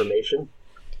the church. information.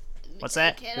 What's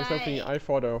that? That's something I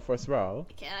thought of as well.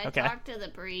 Can I Okay. talk to the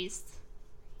priest?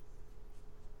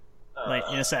 Like,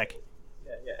 in a sec.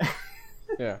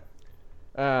 Yeah.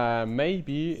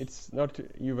 Maybe it's not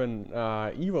even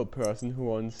evil person who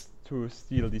wants to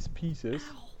steal these pieces.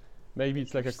 Maybe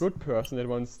it's like a good person that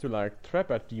wants to like trap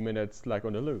a demon that's like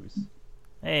on the loose.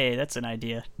 Hey, that's an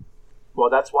idea. Well,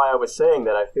 that's why I was saying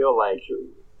that I feel like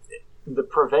the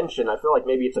prevention, I feel like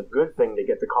maybe it's a good thing to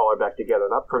get the collar back together,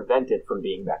 not prevent it from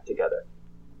being back together.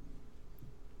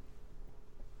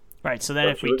 Right, so then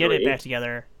Don't if we you get it agree? back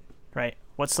together, right,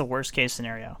 what's the worst case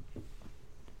scenario?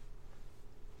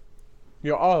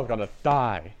 You're all gonna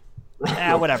die.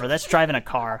 Whatever, that's driving a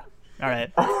car.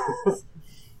 Alright.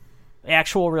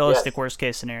 Actual realistic Yes. worst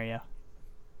case scenario.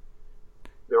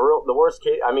 The worst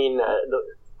case, I mean,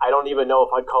 I don't even know if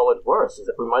I'd call it worse, is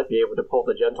that we might be able to pull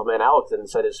the gentleman out and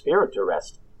set his spirit to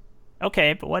rest.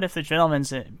 Okay, but what if the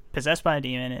gentleman's possessed by a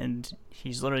demon and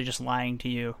he's literally just lying to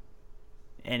you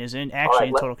and is actually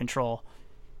in total control?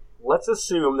 Let's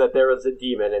assume that there is a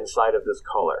demon inside of this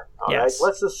collar. All right. Yes.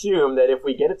 Let's assume that if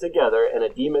we get it together and a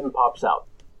demon pops out.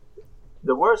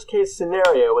 The worst case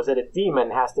scenario is that a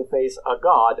demon has to face a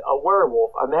god, a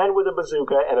werewolf, a man with a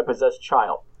bazooka, and a possessed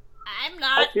child. I'm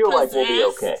not I feel like possessed.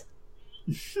 we'll be okay.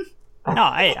 No,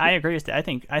 I agree with that.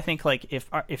 I think like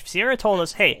if Sierra told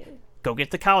us, hey, go get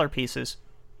the collar pieces,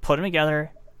 put them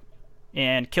together,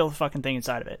 and kill the fucking thing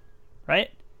inside of it, right?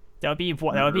 That would be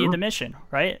the mission,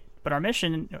 right? But our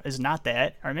mission is not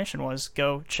that. Our mission was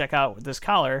go check out this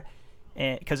collar,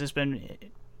 because it's been,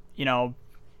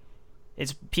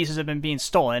 its pieces have been being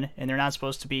stolen, and they're not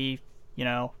supposed to be,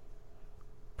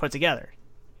 put together.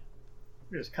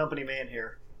 There's a company man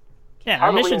here. Yeah, How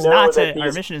our do we mission is know not that to. Our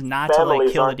these mission is not to like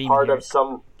families kill the aren't demon part here. of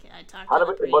some. Can I talk How to do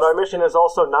the we, priest? but our mission is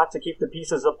also not to keep the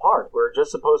pieces apart. We're just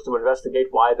supposed to investigate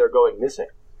why they're going missing.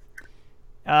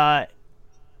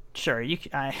 Sure.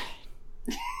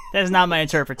 That is not my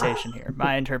interpretation here.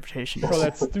 My interpretation So is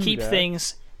let's do keep that.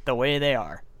 things the way they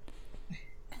are,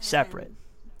 separate.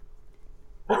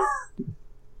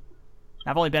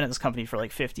 I've only been at this company for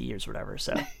like 50 years or whatever,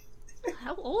 so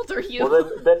How old are you?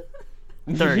 Well, then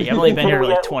 30. I've only been here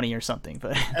like Yeah. 20 or something,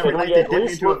 but Every Can night we they at dip me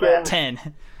least into a look in? vat. 10.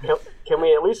 can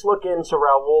we at least look into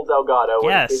Raul Delgado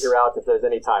Yes. and figure out if there's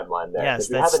any timeline there? Yes, Because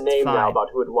we have a that's name now fine. about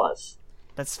who it was.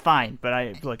 That's fine,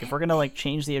 but look, if we're gonna like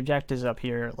change the objectives up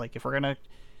here, like if we're gonna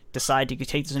decide to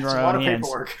take this into It's our a lot own of hands,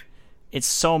 paperwork. it's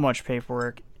so much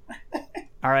paperwork.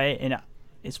 All right, and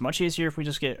it's much easier if we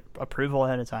just get approval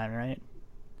ahead of time, right?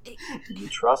 You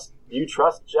trust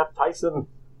Jeff Tyson?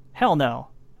 Hell no,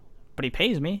 but he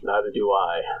pays me, Neither do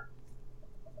I.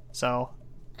 so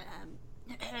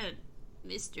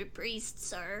Mr. Priest,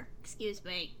 sir. Excuse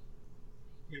me.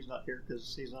 He's not here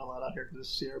because he's not allowed out here because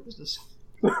it's Sierra business.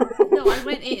 No, I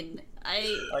went in.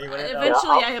 you went in?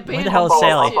 Eventually Yeah, I where abandoned the hell is I'll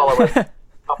Sally? follow it.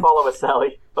 I'll follow with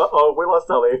Sally. Uh-oh, we lost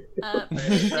Sally.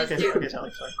 Okay, Mr.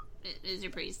 Sally, sorry.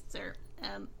 Mr. Priest, sir.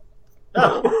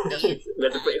 Oh, yes.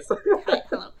 That's a face. Hi,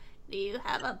 hello. Do you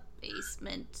have a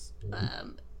basement?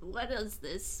 What is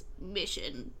this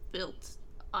mission built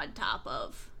on top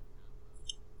of?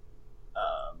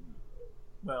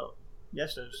 Well,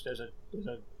 yes, there's a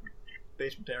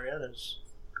basement area. There's,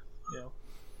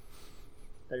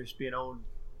 there used to be an old,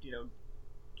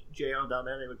 jail down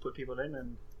there. They would put people in,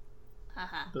 and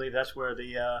I believe that's where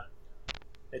they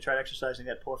tried exercising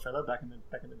that poor fella back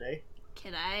in the day.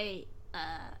 Can I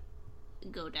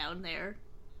go down there,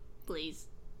 please.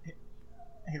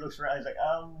 He looks around. He's like,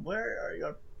 where are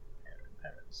your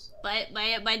parents?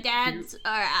 My dads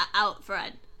are out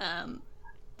front,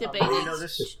 debating do you know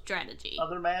this strategy.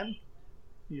 Other man?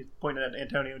 He pointed at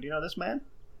Antonio. Do you know this man?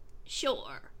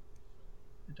 Sure.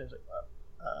 Antonio's like,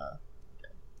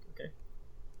 okay.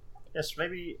 Yes,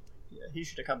 maybe he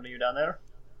should accompany you down there,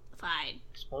 Fine.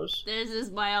 I suppose. This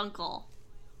is my uncle.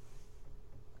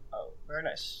 Oh, very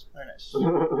nice. Very nice.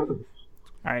 All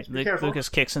right, careful. Lucas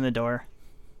kicks in the door.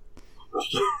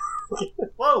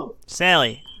 Whoa!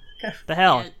 Sally, the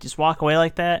hell? Yeah. Just walk away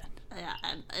like that? Yeah,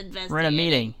 I'm investigating. We're in a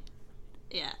meeting.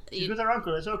 Yeah. She's with her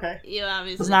uncle. It's okay. You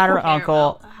obviously It's not her don't care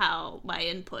uncle. about how my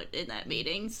input in that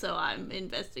meeting, so I'm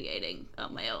investigating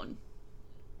on my own.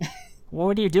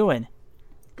 What are you doing?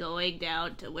 Going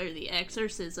down to where the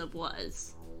exorcism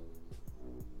was.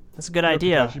 That's a good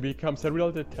idea. She becomes a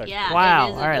real detective. Yeah. Wow.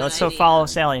 it is a All right, good let's go idea. follow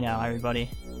Sally now, everybody.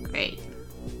 Great.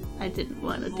 I didn't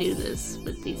want to do this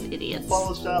with these idiots.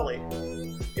 Follow Sally.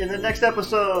 In the next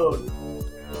episode.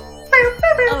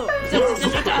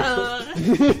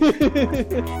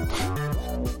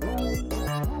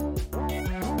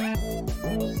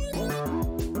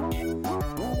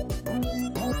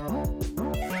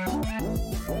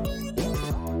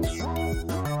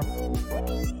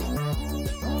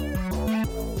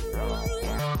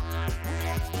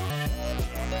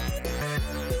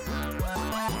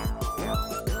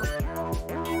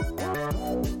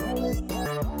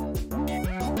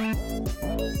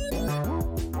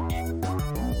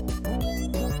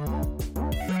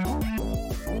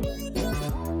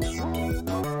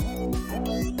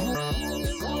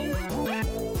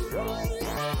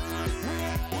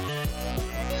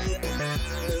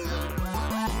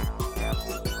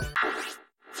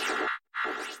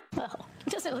 Oh.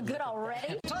 Does it look good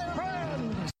already?